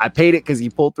goes, I paid it because he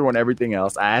pulled through on everything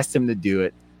else. I asked him to do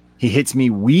it. He hits me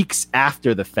weeks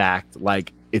after the fact,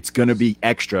 like it's going to be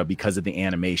extra because of the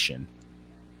animation.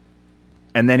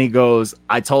 And then he goes,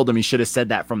 I told him he should have said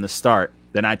that from the start.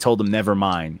 Then I told him, never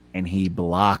mind. And he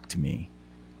blocked me.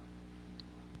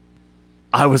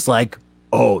 I was like,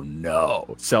 oh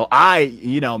no. So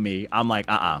you know me, I'm like,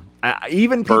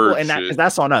 even people, and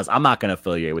that's on us. I'm not going to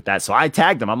affiliate with that. So I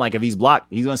tagged him. I'm like, if he's blocked,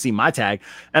 he's going to see my tag.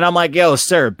 And I'm like, yo,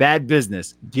 sir, bad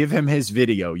business. Give him his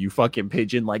video, you fucking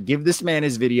pigeon. Like, give this man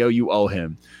his video. You owe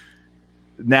him.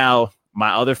 Now,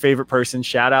 my other favorite person,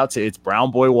 shout out to It's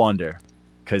Brown Boy Wonder.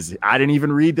 Because I didn't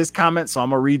even read this comment, so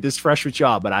I'm going to read this fresh with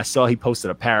y'all. But I saw he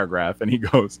posted a paragraph, and he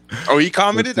goes... Oh, he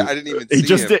commented? I didn't even see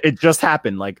him. It just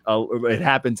happened. Like, it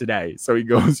happened today. So he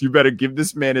goes, you better give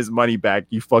this man his money back,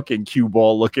 you fucking cue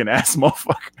ball looking ass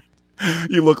motherfucker.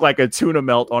 You look like a tuna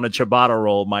melt on a ciabatta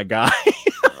roll, my guy.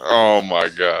 Oh, my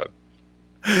God.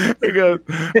 He goes,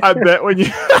 I bet when you...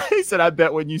 He said, I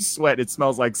bet when you sweat, it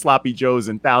smells like Sloppy Joe's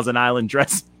and Thousand Island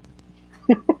dressing.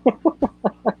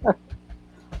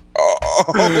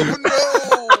 Oh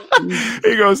no!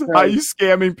 He goes, how you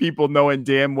scamming people knowing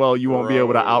damn well you won't be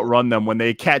able to outrun them when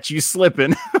they catch you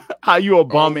slipping? How you a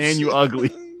bum and you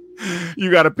ugly? You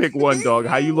got to pick one, dog.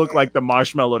 How you look like the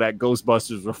marshmallow that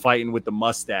Ghostbusters were fighting with the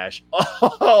mustache.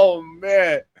 Oh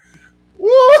man! Woo!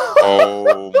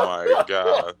 Oh my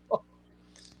God!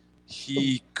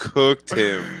 He cooked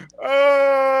him.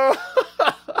 Bro,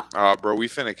 we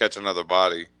finna catch another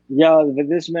body. Yo, but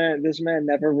this man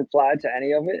never replied to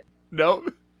any of it.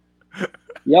 Nope.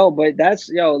 But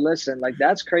listen, like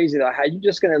that's crazy though. How you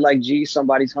just gonna like G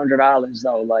somebody's $100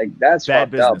 though? Like that's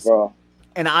fucked up, bro.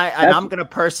 And I'm gonna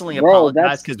personally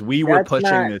apologize because we were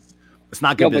pushing this. It's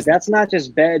not good business. But that's not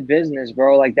just bad business,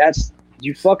 bro. Like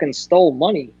you fucking stole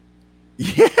money.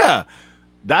 Yeah,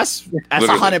 that's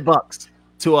 $100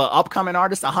 to an upcoming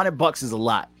artist. $100 is a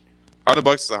lot.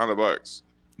 $100 is $100.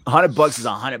 $100 is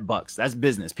 $100. That's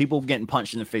business. People getting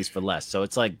punched in the face for less. So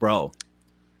it's like, bro,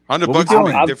 $100 What we is the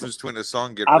doing? only difference between a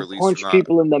song getting I released punch or not.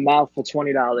 people in the mouth for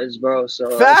 $20, bro.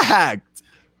 So fact.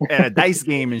 And a dice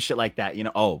game and shit like that. You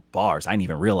know, oh, bars. I didn't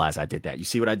even realize I did that. You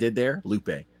see what I did there? Lupe.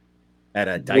 At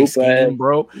a dice Lupe. game,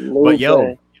 bro. Lupe. But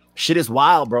yo, shit is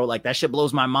wild, bro. Like that shit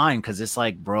blows my mind because it's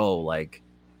like, bro, like,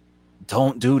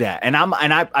 don't do that. And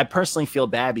I personally feel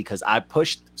bad because I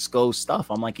pushed Sko's stuff.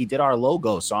 I'm like, he did our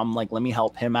logo, so I'm like, let me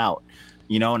help him out,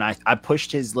 you know. And I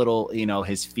pushed his little, you know,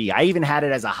 his fee. I even had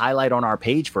it as a highlight on our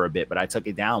page for a bit, but I took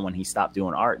it down when he stopped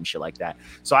doing art and shit like that.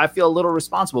 So I feel a little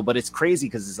responsible, but it's crazy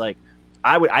because it's like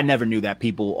I never knew that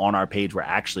people on our page were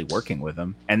actually working with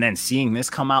him, and then seeing this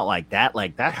come out like that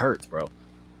hurts, bro.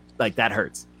 Like that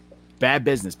hurts. Bad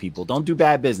business, people. Don't do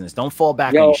bad business. Don't fall back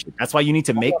on your shit. That's why you need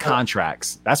to make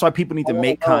contracts. That's why people need to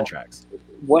make contracts.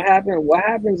 What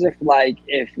happens if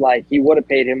he would have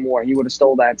paid him more? He would have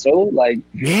stole that too. Like,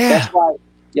 Yeah. that's why.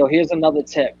 Yo, here's another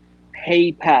tip: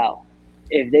 PayPal.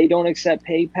 If they don't accept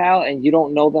PayPal and you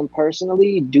don't know them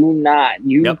personally, do not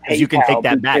use Yep, PayPal. because you can take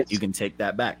that back. You can take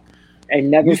that back. And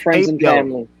never Use friends and PayPal.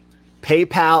 family.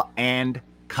 PayPal and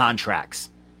contracts.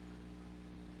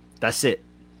 That's it.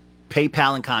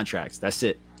 PayPal and contracts. That's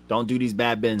it. Don't do these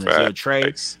bad business. Yo, Trey,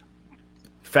 Facts.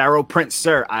 Pharaoh Prince,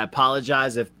 sir, I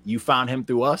apologize if you found him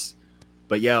through us,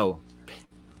 but yo,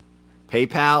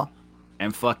 PayPal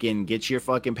and fucking get your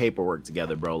fucking paperwork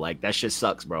together, bro. Like that shit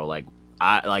sucks, bro. Like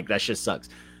that shit sucks.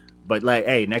 But like,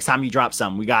 hey, next time you drop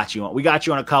something, we got you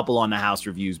on a couple on the house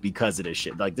reviews because of this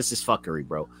shit. Like this is fuckery,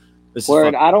 bro. This Word,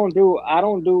 is I don't do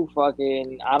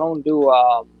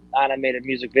animated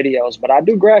music videos, but I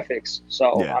do graphics.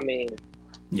 So Yeah. I mean,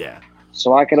 yeah.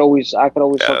 so I could always hook them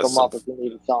that's up if you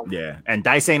needed something. Yeah, and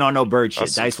Dice ain't on no bird shit.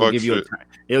 That's some Dice will fuck give you shit.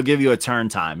 he'll give you a turn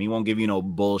time. He won't give you no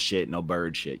bullshit, no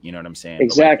bird shit. You know what I'm saying? But,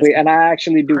 like, Exactly, this- and I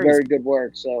actually do crazy. very good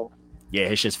work. So yeah,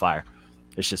 it's just fire.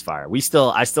 It's just fire.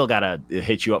 I still gotta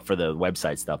hit you up for the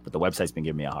website stuff, but the website's been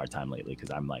giving me a hard time lately because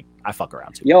I'm like, I fuck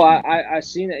around too. yo, much. I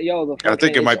seen it. Yo, the I think it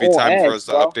fucking- might be it's all time for ads, us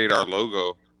to bro. update our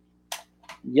logo.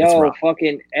 It's Yo, rough.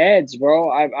 fucking ads, bro.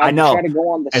 I know. try to go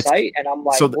on the It's- site and I'm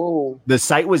like, so whoa. The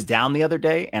site was down the other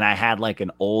day, and I had like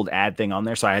an old ad thing on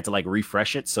there, so I had to like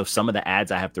refresh it. So some of the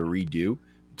ads I have to redo.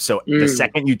 So the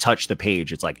second you touch the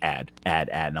page, it's like ad,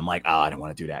 and I'm like, oh, I don't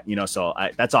want to do that, you know. So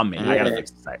that's on me. I gotta Yeah. fix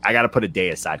the site. I gotta put a day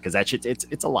aside because that shit,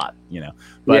 it's a lot, you know.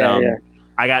 But Yeah.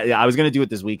 I was gonna do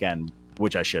it this weekend,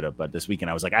 which I should have, but this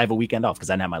weekend I was like, I have a weekend off because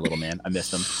I didn't have my little man. I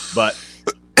missed him, but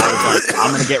I was like,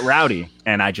 I'm gonna get rowdy,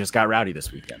 and I just got rowdy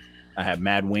this weekend. I had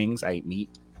mad wings. I ate meat.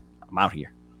 I'm out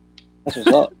here. That's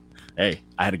what's up. Hey,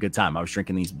 I had a good time. I was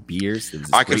drinking these beers. There was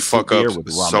this I could grapefruit fuck up beer with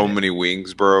rum so in it. many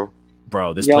wings, bro.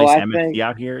 Bro, this Yo, place I MFC think-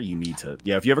 out here, you need to.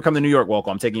 Yeah, if you ever come to New York,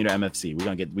 welcome. I'm taking you to MFC. We're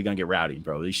gonna get rowdy,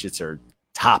 bro. These shits are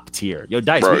top tier. Yo,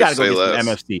 Dice, Bro, we gotta go say get some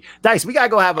less. MFC. Dice, we gotta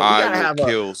go have a. We I gotta will have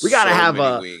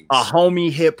kill a wings. homie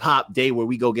hip hop day where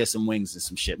we go get some wings and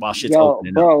some shit while shit's Yo,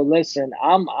 opening up. bro, listen,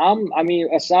 I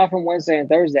mean, aside from Wednesday and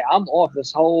Thursday, I'm off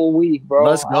this whole week, bro.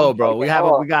 Let's go, I'm bro. We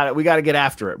fucking off. we gotta get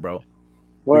after it, bro.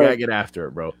 Word. We gotta get after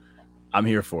it, bro. I'm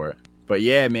here for it. But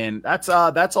yeah, man, that's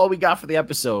all we got for the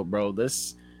episode, bro.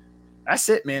 That's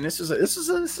it, man. This is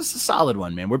a solid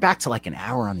one, man. We're back to like an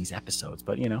hour on these episodes,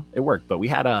 but you know, it worked. But we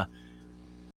had